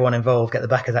get everyone involved, get the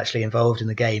backers actually involved in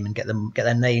the game, and get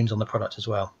their names on the product as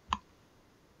well.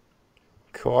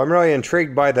 Cool. I'm really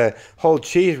intrigued by the whole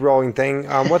cheese rolling thing.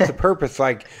 What's the purpose?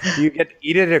 Like, do you get to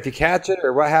eat it if you catch it,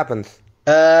 or what happens?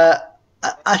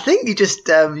 I think you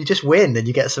just win, and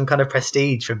you get some kind of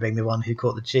prestige from being the one who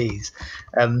caught the cheese.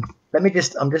 I'm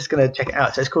just going to check it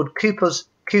out. So it's called Cooper's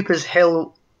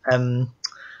Hill.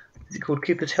 Is it called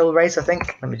Cooper's Hill Race? I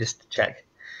think. Let me just check.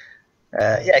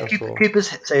 Cool.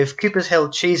 Cooper's Hill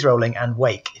cheese rolling and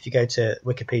wake. If you go to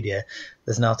Wikipedia,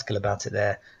 there's an article about it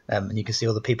there, and you can see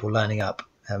all the people lining up.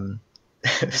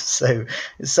 So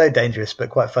it's so dangerous, but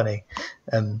quite funny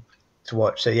to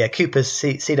watch. So yeah, Cooper's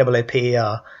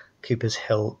COOPER. Cooper's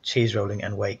Hill cheese rolling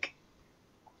and wake.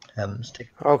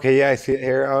 Okay, yeah, I see it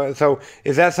here. So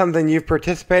is that something you've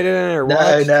participated in, or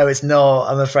what? No, it's not.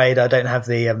 I'm afraid I don't have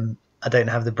the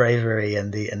bravery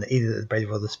and either the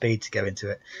bravery or the speed to go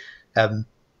into it. No,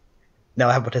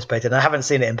 I haven't participated, and I haven't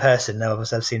seen it in person. No,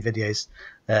 I've seen videos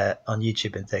on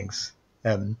YouTube and things.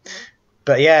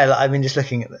 But yeah, I mean, just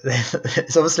looking at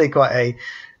it's obviously quite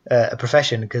a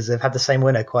profession, because they've had the same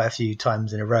winner quite a few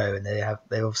times in a row, and they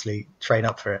obviously train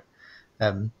up for it.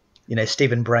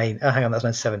 Stephen Brain. Oh, hang on, that's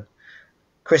 97.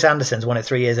 Chris Anderson's won it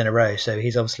 3 years in a row, so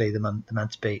he's obviously the man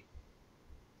to beat.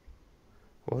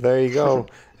 Well, there you go.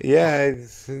 Yeah,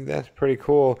 that's pretty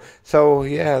cool. So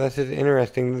yeah, that's just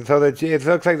interesting. So it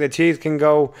looks like the cheese can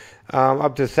go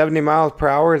up to 70 miles per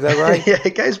hour. Is that right? Yeah,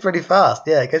 it goes pretty fast.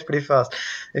 Yeah, it goes pretty fast.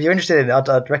 If you're interested in it,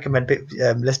 I'd recommend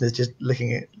listeners just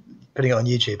putting it on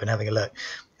YouTube and having a look.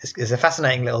 It's a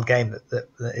fascinating little game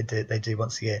that they do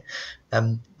once a year.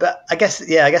 But I guess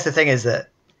the thing is that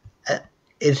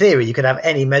in theory you could have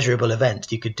any measurable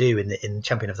event you could do in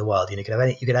Champion of the Wild. You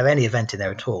could have any event in there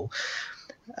at all.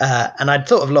 And I'd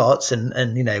thought of lots, and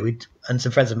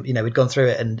some friends, we'd gone through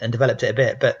it and developed it a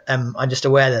bit. But I'm just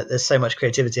aware that there's so much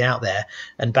creativity out there,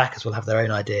 and backers will have their own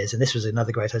ideas. And this was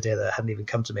another great idea that hadn't even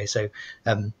come to me. So,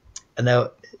 and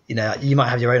they'll, you might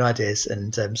have your own ideas,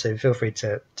 and so feel free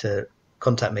to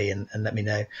contact me and let me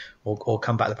know, or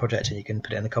come back to the project and you can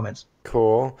put it in the comments.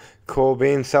 Cool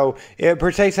beans. So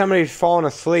per se somebody's fallen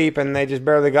asleep and they just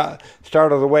barely got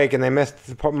startled awake and they missed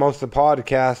most of the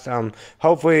podcast.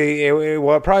 Hopefully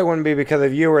it probably wouldn't be because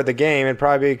of you or the game. It'd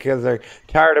probably be because they're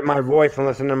tired of my voice and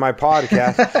listening to my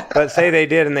podcast. But say they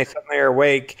did and they suddenly are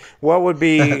awake, what would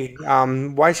be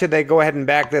why should they go ahead and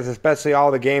back this, especially all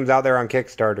the games out there on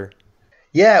Kickstarter?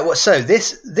 Yeah, well, so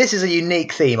this is a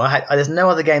unique theme. There's no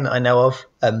other game that I know of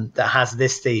that has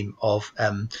this theme of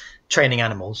training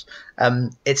animals.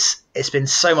 It's been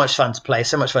so much fun to play,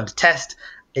 so much fun to test.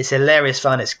 It's hilarious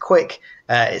fun. It's quick.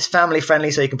 It's family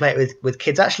friendly, so you can play it with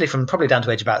kids actually from probably down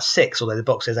to age about 6, although the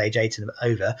box says age 8 and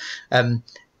over. And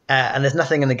there's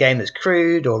nothing in the game that's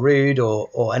crude or rude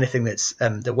or anything that's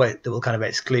that will kind of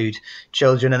exclude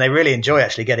children, and they really enjoy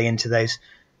actually getting into those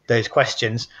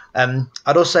questions.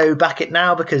 I'd also back it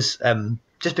now because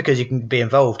just because you can be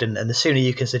involved, and the sooner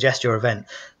you can suggest your event,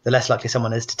 the less likely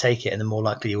someone is to take it, and the more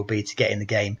likely you will be to get in the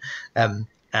game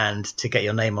and to get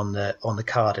your name on the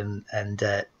card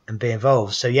and be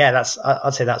involved. So yeah,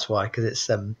 I'd say that's why, because it's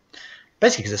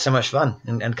basically because it's so much fun,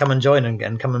 and come and join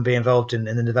and come and be involved in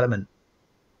the development.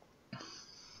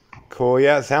 Cool.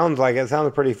 Yeah, it sounds like it. It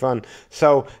sounds pretty fun.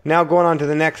 So now going on to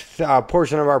the next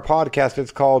portion of our podcast,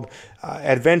 it's called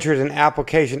Adventures in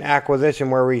Application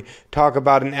Acquisition, where we talk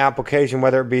about an application,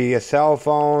 whether it be a cell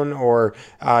phone or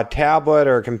a tablet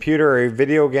or a computer or a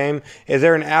video game. Is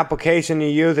there an application you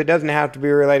use? It doesn't have to be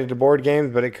related to board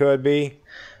games, but it could be.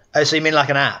 Oh, so you mean like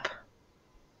an app?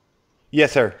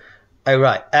 Yes, sir. Oh,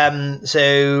 right.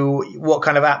 So what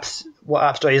kind of apps? What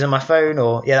apps do I use on my phone?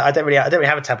 Or I don't really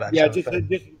have a tablet. Yeah, just an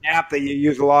app that you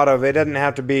use a lot of. It doesn't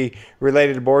have to be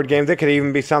related to board games. It could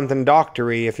even be something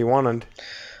doctory if you wanted.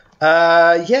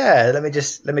 Let me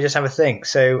just have a think.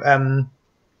 So,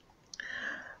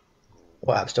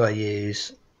 what apps do I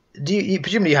use? Do you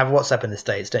presumably you have WhatsApp in the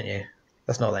States, don't you?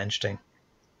 That's not that interesting.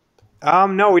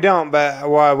 No, we don't, but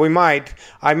well, we might.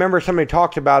 I remember somebody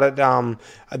talked about it.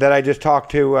 That I just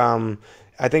talked to.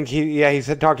 I think he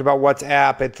said talked about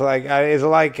WhatsApp. It's like, is it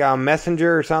like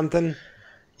Messenger or something?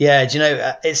 Yeah, do you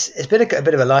know, it's been a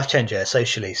bit of a life changer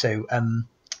socially. So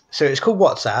it's called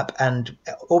WhatsApp, and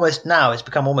almost now it's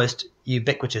become almost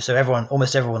ubiquitous. So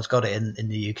almost everyone's got it in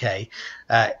the UK,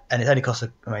 and it only costs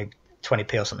maybe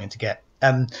 20p or something to get.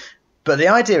 But the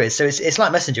idea is, so it's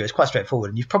like Messenger. It's quite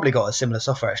straightforward, and you've probably got a similar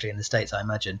software actually in the States, I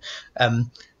imagine.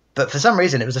 But for some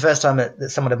reason, it was the first time that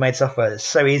someone had made software that's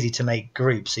so easy to make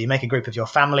groups. So you make a group of your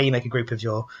family, you make a group of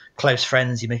your close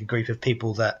friends, you make a group of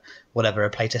people that, whatever, are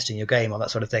playtesting your game or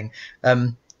that sort of thing.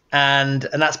 And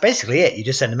that's basically it. You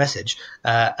just send a message,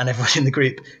 and everyone in the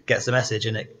group gets the message,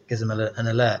 and it gives them an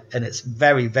alert. And it's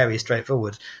very, very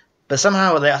straightforward. But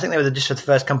somehow, I think they were just the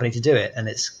first company to do it, and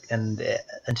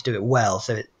to do it well.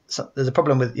 So there's a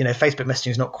problem with, Facebook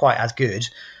messaging is not quite as good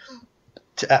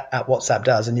at WhatsApp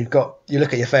does, and you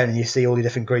look at your phone and you see all the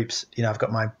different groups. I've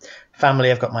got my family,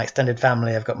 I've got my extended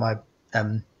family, I've got my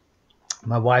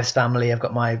my wife's family, I've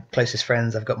got my closest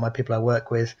friends, I've got my people I work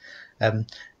with. So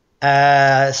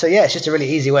yeah, it's just a really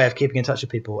easy way of keeping in touch with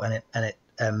people, and it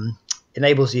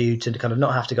enables you to kind of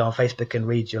not have to go on Facebook and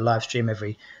read your live stream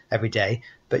every day,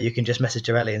 but you can just message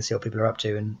directly and see what people are up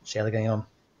to and see how they're going on.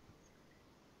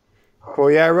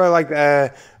 Cool. Yeah, I really like.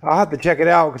 I'll have to check it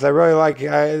out because I really like.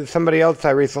 Somebody else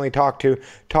I recently talked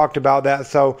about that.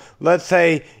 So let's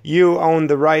say you own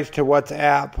the rights to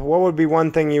WhatsApp. What would be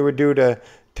one thing you would do to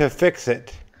fix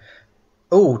it?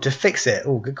 Oh, to fix it.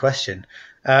 Oh, good question.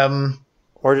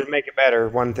 Or just make it better.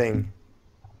 One thing.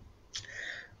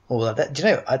 Oh, do you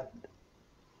know?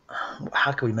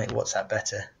 How can we make WhatsApp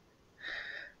better?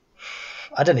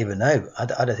 I don't even know. I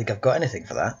don't think I've got anything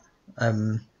for that.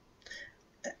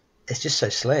 It's just so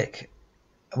slick.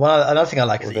 Well, another thing I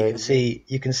like is that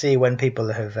you can see when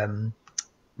people have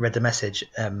read the message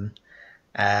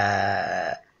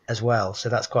as well. So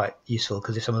that's quite useful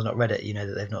because if someone's not read it, you know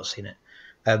that they've not seen it.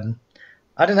 I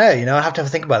don't know. I have to have a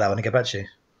think about that when I get back to you.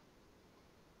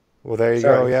 Well, there you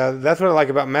go. Yeah, that's what I like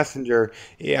about Messenger.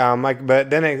 Yeah,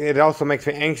 but then it also makes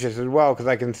me anxious as well because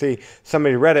I can see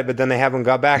somebody read it, but then they haven't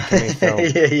got back to me. So.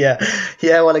 yeah.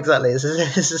 Well, exactly. It's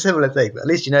a similar thing, but at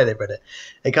least they've read it.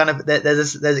 It kind of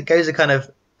it goes a kind of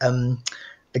a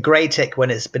grey tick when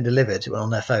it's been delivered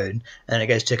on their phone, and it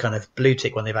goes to a kind of blue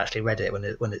tick when they've actually read it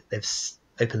they've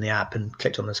opened the app and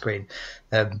clicked on the screen.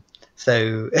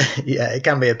 So yeah, it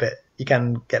can be a bit. You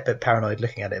can get a bit paranoid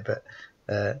looking at it, but.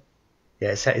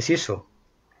 Yeah, it's useful.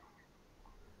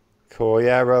 Cool.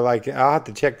 Yeah, bro. I'll have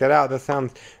to check that out. That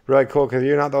sounds really cool because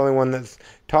you're not the only one that's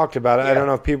talked about it. Yeah. I don't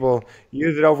know if people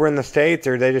use it over in the States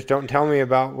or they just don't tell me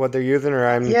about what they're using, or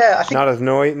I'm not as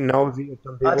nosy as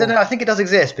some people. I don't know. I think it does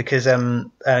exist because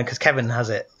Kevin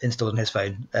has it installed on his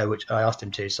phone, which I asked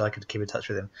him to, so I could keep in touch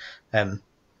with him.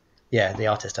 Yeah, the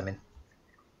artist, I mean.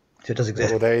 So it does exist.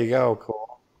 Well, there you go.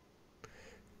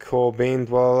 Cool beans.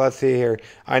 Well, let's see here.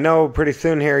 I know pretty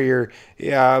soon here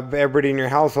everybody in your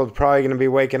household is probably going to be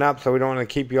waking up, so we don't want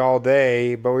to keep you all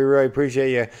day, but we really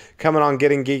appreciate you coming on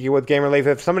Getting Geeky with Game Relief.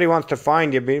 If somebody wants to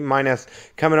find you, minus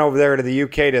coming over there to the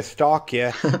UK to stalk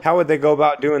you, how would they go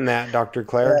about doing that, Dr.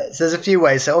 Clare? So there's a few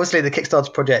ways. So obviously the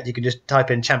Kickstarter project, you can just type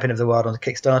in Champion of the World on the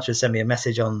Kickstarter and send me a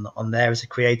message on there as a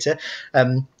creator.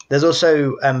 There's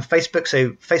also Facebook, so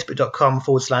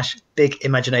facebook.com/Big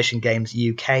Imagination Games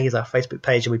UK is our Facebook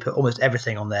page, and we put almost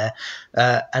everything on there.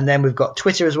 And then we've got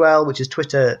Twitter as well, which is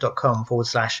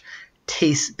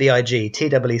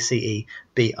twitter.com/TWECEBIG,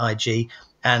 TWECEBIG,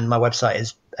 and my website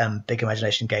is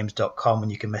bigimaginationgames.com,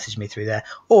 and you can message me through there.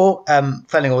 Or,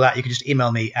 failing all that, you can just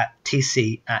email me at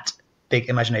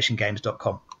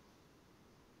tc@bigimaginationgames.com.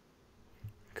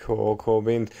 Cool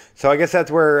beans. So I guess that's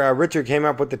where Richard came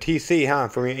up with the TC, huh?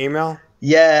 From your email.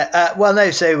 Yeah. Well, no.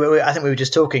 So I think we were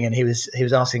just talking, and he was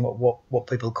asking what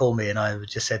people call me, and I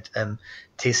just said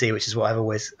TC, which is what I've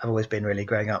always been really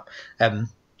growing up.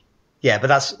 Yeah, but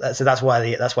that's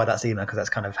why that's the email, because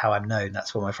that's kind of how I'm known.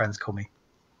 That's what my friends call me.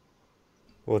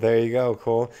 Well, there you go.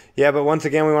 Cool. Yeah, but once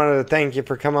again, we wanted to thank you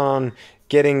for coming on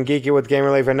Getting Geeky with Game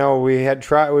Relief. I know we've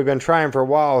been trying for a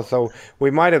while, so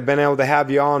we might have been able to have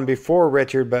you on before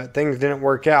Richard, but things didn't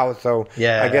work out. So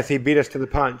yeah, I guess he beat us to the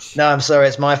punch. No, I'm sorry,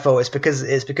 it's my fault. It's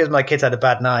because my kids had a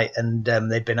bad night, and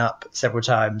they'd been up several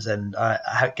times, and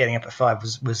getting up at 5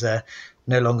 was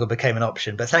no longer became an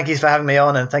option. But thank you for having me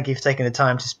on, and thank you for taking the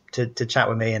time to chat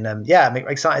with me. And I'm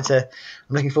excited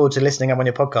I'm looking forward to listening on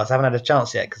your podcast. I haven't had a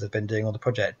chance yet because I've been doing all the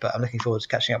project, but I'm looking forward to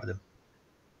catching up with them.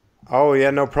 Oh, yeah,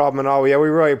 no problem at all. Yeah, we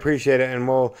really appreciate it, and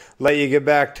we'll let you get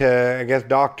back to, I guess,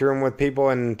 doctoring with people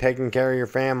and taking care of your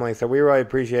family. So we really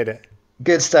appreciate it.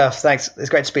 Good stuff. Thanks. It's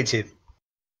great to speak to you.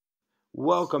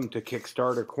 Welcome to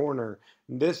Kickstarter Corner.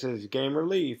 This is Gamer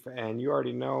Leaf, and you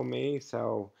already know me,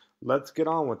 so let's get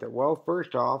on with it. Well,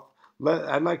 first off,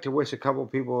 I'd like to wish a couple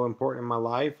people important in my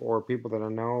life, or people that I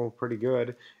know pretty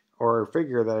good, or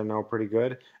figure that I know pretty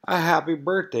good, a happy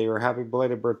birthday or happy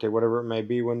belated birthday, whatever it may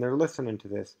be when they're listening to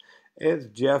this. It's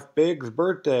Jeff Biggs'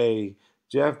 birthday.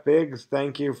 Jeff Biggs,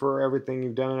 thank you for everything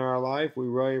you've done in our life. We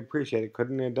really appreciate it.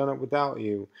 Couldn't have done it without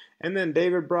you. And then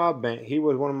David Broadbent, he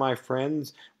was one of my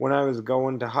friends when I was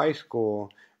going to high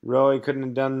school. Really couldn't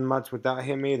have done much without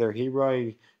him either. He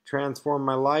really transformed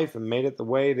my life and made it the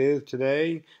way it is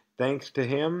today, thanks to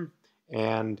him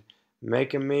and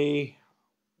making me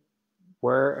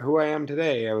who I am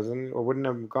today. I wouldn't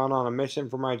have gone on a mission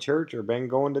for my church or been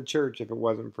going to church if it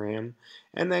wasn't for him.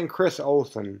 And then Chris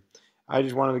Olsen. I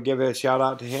just wanted to give a shout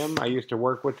out to him. I used to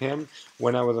work with him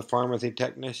when I was a pharmacy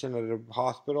technician at a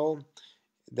hospital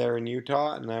there in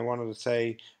Utah, and I wanted to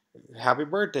say happy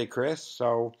birthday, Chris.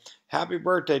 So happy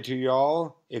birthday to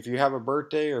y'all. If you have a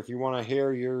birthday or if you want to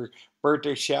hear your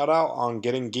birthday shout out on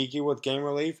Getting Geeky with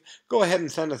Gamerleaf, go ahead and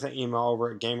send us an email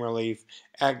over at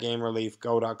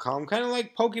gamerleaf@gamerleafgo.com, kind of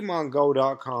like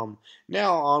PokemonGo.com.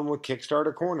 Now on with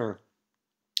Kickstarter Corner.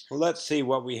 Let's see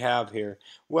what we have here.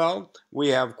 Well, we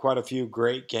have quite a few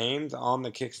great games on the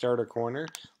Kickstarter Corner.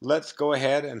 Let's go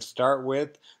ahead and start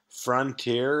with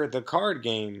Frontier, the card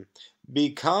game.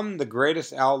 Become the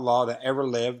greatest outlaw that ever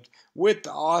lived with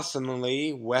the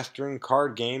awesomely Western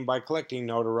card game by collecting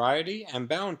notoriety and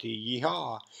bounty.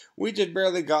 Yeehaw! We just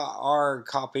barely got our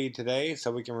copy today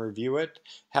so we can review it.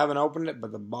 Haven't opened it,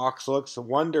 but the box looks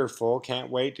wonderful.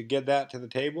 Can't wait to get that to the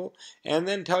table and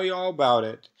then tell you all about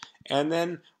it. And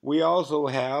then we also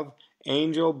have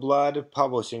Angel Blood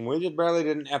Publishing. We just barely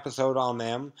did an episode on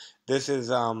them. This is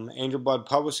Angel Blood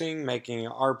Publishing making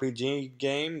an RPG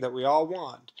game that we all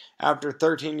want. After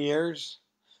 13 years,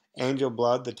 Angel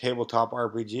Blood, the tabletop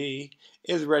RPG,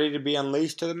 is ready to be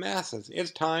unleashed to the masses.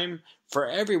 It's time for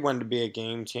everyone to be a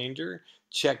game changer.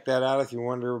 Check that out if you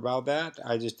wonder about that.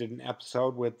 I just did an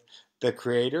episode with the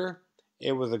creator.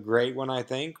 It was a great one, I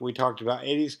think. We talked about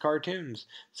 80s cartoons.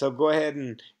 So go ahead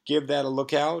and give that a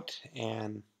look out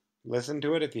and listen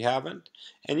to it if you haven't.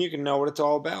 And you can know what it's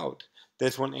all about.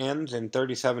 This one ends in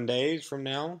 37 days from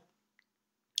now,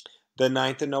 the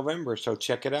 9th of November. So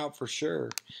check it out for sure.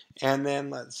 And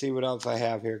then let's see what else I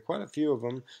have here. Quite a few of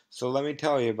them. So let me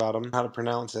tell you about them, how to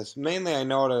pronounce this. Mainly I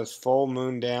know it as Full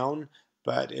Moon Down,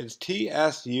 but it's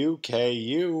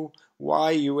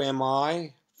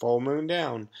TSUKUYUMI. Full Moon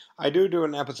Down. I do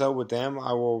an episode with them.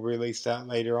 I will release that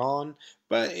later on.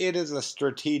 But it is a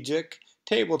strategic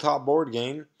tabletop board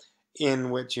game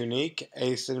in which unique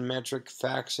asymmetric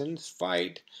factions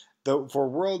fight for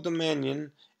world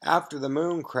dominion after the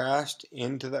moon crashed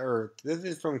into the earth. This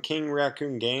is from King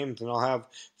Raccoon Games, and I'll have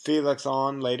Felix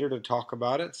on later to talk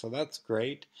about it, so that's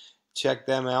great. Check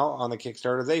them out on the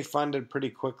Kickstarter. They funded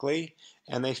pretty quickly,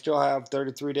 and they still have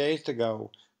 33 days to go,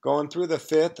 going through the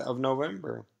 5th of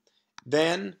November.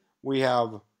 Then we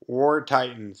have War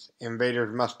Titans,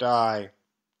 Invaders Must Die.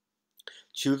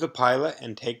 Choose a pilot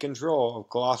and take control of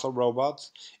colossal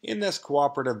robots in this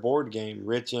cooperative board game,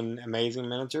 rich in amazing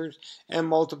miniatures and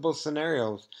multiple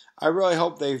scenarios. I really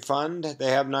hope they fund.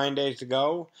 They have 9 days to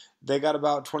go. They got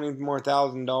about $20,000 more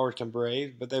to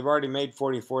raise, but they've already made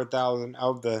 $44,000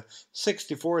 of the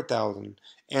 $64,000.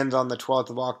 Ends on the 12th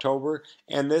of October,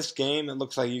 and this game, it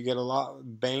looks like you get a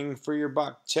lot bang for your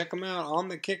buck. Check them out on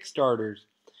the Kickstarters.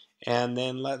 And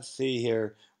then let's see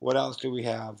here. What else do we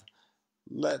have?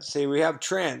 Let's see. We have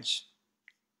Trench.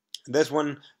 This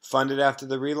one funded after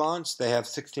the relaunch. They have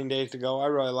 16 days to go. I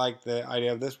really like the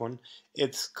idea of this one.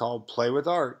 It's called Play with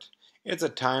Art. It's a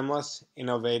timeless,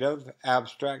 innovative,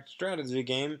 abstract strategy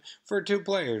game for 2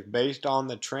 players based on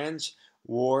the trench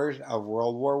wars of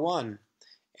World War I.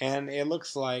 And it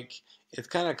looks like it's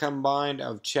kind of combined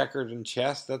of checkers and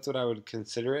chess. That's what I would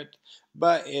consider it.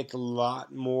 But it's a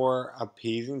lot more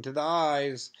appeasing to the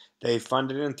eyes. They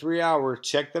funded in 3 hours.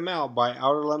 Check them out by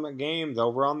Outer Limit Games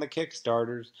over on the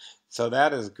Kickstarters. So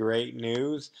that is great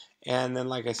news. And then,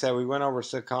 like I said, we went over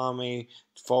TSUKUYUMI,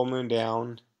 Full Moon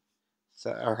Down,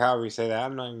 or however you say that.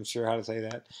 I'm not even sure how to say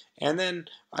that. And then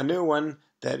a new one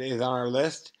that is on our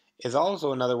list is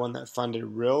also another one that funded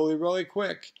really, really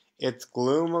quick. It's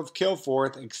Gloom of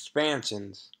Killforth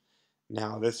Expansions.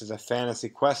 Now, this is a Fantasy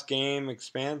Quest game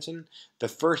expansion. The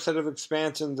first set of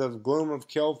expansions of Gloom of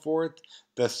Killforth,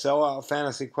 the sellout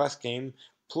Fantasy Quest game,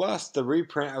 plus the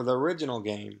reprint of the original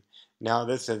game. Now,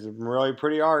 this is really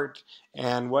pretty art,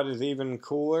 and what is even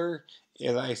cooler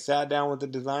is I sat down with the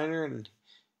designer,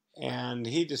 and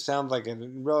he just sounds like a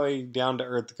really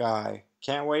down-to-earth guy.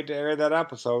 Can't wait to air that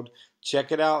episode.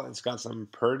 Check it out. It's got some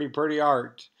pretty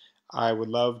art. I would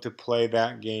love to play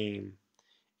that game.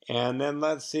 And then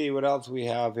let's see what else we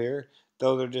have here.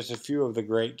 Those are just a few of the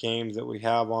great games that we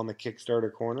have on the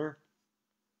Kickstarter Corner.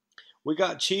 We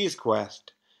got Cheese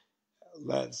Quest.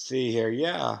 Let's see here.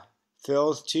 Yeah,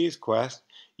 Phil's Cheese Quest.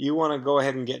 You want to go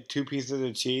ahead and get 2 pieces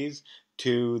of cheese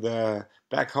to the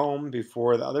back home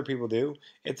before the other people do.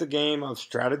 It's a game of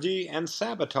strategy and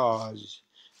sabotage.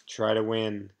 Try to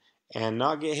win and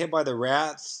not get hit by the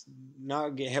rats,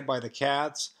 not get hit by the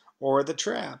cats or the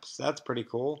traps. That's pretty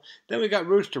cool. Then we got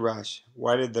Rooster Rush.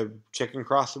 Why did the chicken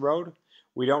cross the road?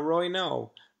 We don't really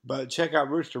know. But check out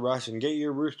Rooster Rush and get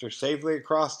your rooster safely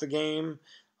across the game,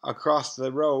 across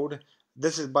the road.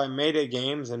 This is by Mayday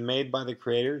Games and made by the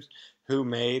creators who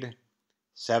made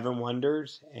Seven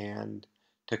Wonders and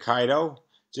Takedo,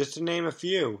 just to name a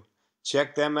few.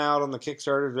 Check them out on the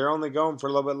Kickstarter. They're only going for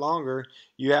a little bit longer.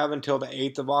 You have until the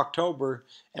 8th of October.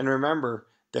 And remember,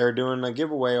 they're doing a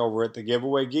giveaway over at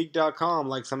thegiveawaygeek.com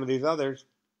like some of these others.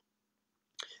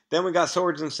 Then we got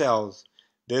Swords and Cells.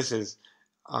 This is,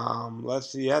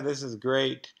 let's see, yeah, this is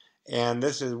great. And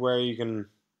this is where you can,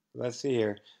 let's see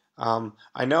here.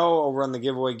 I know over on the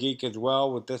Giveaway Geek as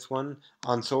well with this one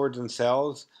on Swords and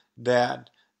Cells that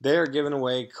they're giving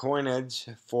away coinage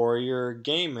for your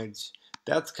gameage.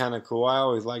 That's kind of cool. I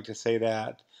always like to say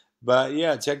that. But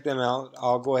yeah, check them out.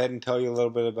 I'll go ahead and tell you a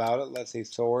little bit about it. Let's see,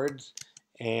 Swords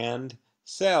and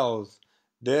Cells.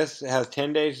 This has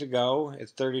 10 days to go.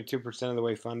 It's 32% of the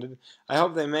way funded. I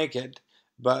hope they make it.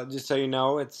 But just so you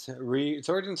know, it's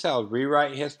Swords and Cells,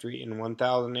 Rewrite History in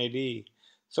 1000 AD.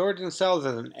 Swords and Cells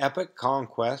is an epic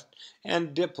conquest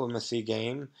and diplomacy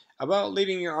game about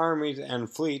leading your armies and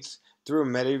fleets through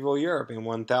medieval Europe in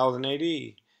 1000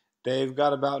 AD. They've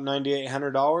got about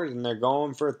 $9,800 and they're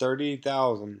going for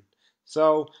 $30,000.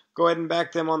 So go ahead and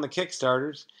back them on the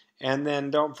Kickstarters. And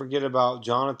then don't forget about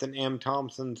Jonathan M.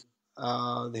 Thompson's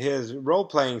his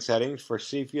role-playing settings for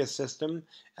Cepheus system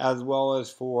as well as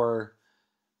for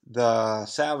the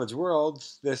Savage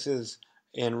Worlds. This is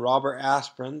in Robert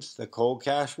Asprin's The Cold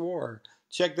Cash War.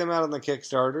 Check them out on the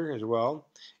Kickstarter as well.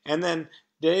 And then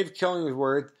Dave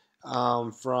Killingsworth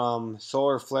from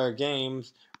Solar Flare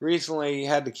Games recently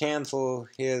had to cancel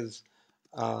his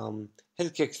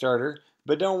Kickstarter,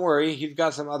 but don't worry, he's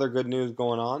got some other good news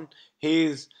going on.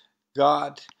 He's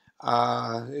got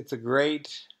it's a great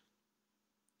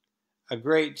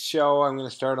show. I'm going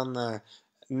to start on the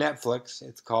Netflix.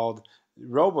 It's called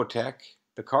Robotech,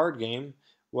 the card game.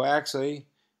 Well, actually,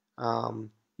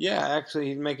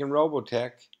 he's making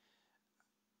Robotech,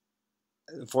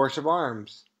 Force of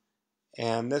Arms.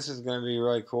 And this is going to be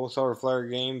really cool. Solar Flare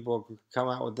Games will come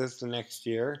out with this the next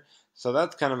year. So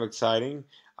that's kind of exciting.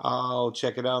 I'll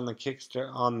check it out on the Kickstarter,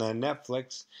 on the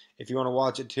Netflix. If you want to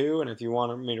watch it too, and if you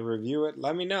want me to review it,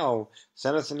 let me know.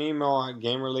 Send us an email at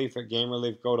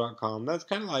gamerleaf@gamerleafgo.com. That's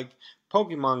kind of like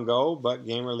Pokemon Go, but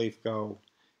Game Relief Go.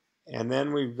 And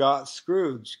then we've got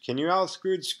Scrooge. Can you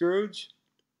out-Scrooge Scrooge?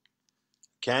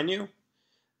 Can you?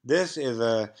 This is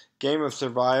a game of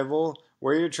survival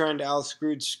where you're trying to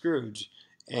out-Scrooge Scrooge.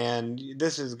 And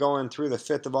this is going through the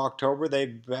 5th of October.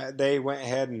 They went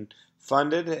ahead and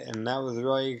funded, and that was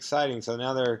really exciting. So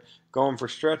now they're going for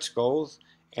stretch goals.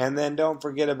 And then don't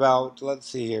forget about, let's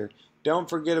see here, don't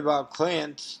forget about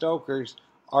Clint Stoker's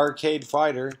Arcade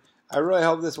Fighter. I really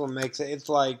hope this one makes it. It's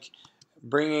like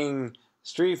bringing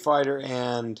Street Fighter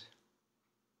and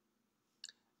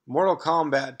Mortal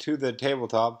Kombat to the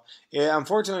tabletop. It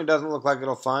unfortunately doesn't look like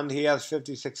it'll fund. He has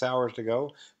 56 hours to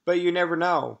go, but you never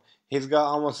know. He's got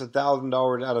almost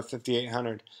 $1,000 out of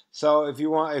 5,800. So if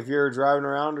you're driving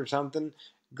around or something,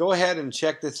 go ahead and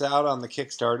check this out on the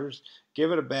Kickstarters.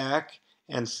 Give it a back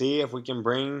and see if we can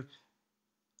bring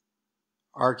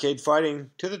arcade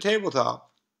fighting to the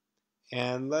tabletop.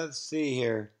 And let's see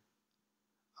here.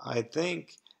 I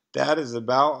think that is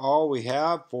about all we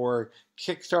have for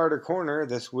Kickstarter Corner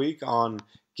this week on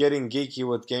Getting Geeky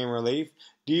with Game Relief.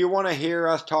 Do you want to hear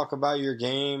us talk about your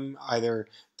game either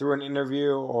through an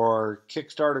interview or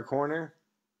Kickstarter Corner?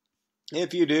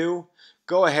 If you do,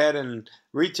 go ahead and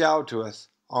reach out to us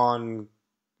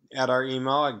at our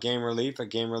email at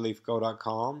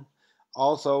gamerleaf@gamerleafgo.com.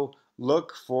 Also,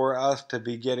 look for us to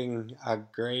be getting a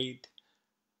great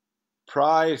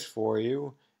prize for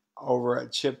you over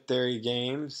at Chip Theory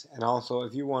Games. And also,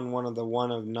 if you won one of the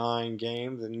 1 of 9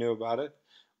 games and knew about it,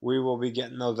 we will be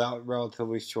getting those out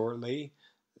relatively shortly.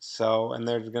 So, and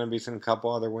there's going to be some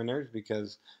couple other winners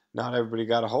because not everybody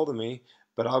got a hold of me.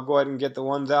 But I'll go ahead and get the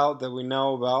ones out that we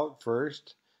know about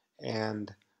first,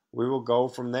 and we will go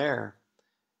from there.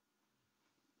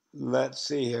 Let's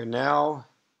see here now.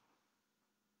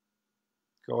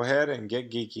 Go ahead and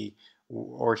get geeky,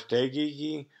 or stay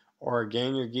geeky, or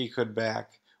gain your geekhood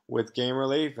back. With Game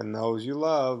Relief and those you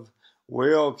love,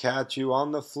 we'll catch you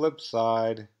on the flip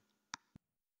side.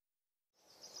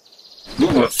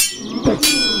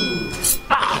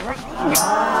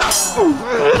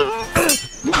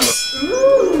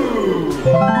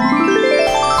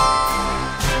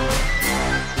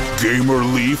 Gamer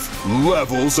Leaf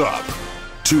levels up.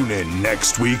 Tune in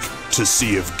next week to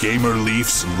see if Gamer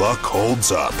Leaf's luck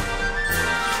holds up.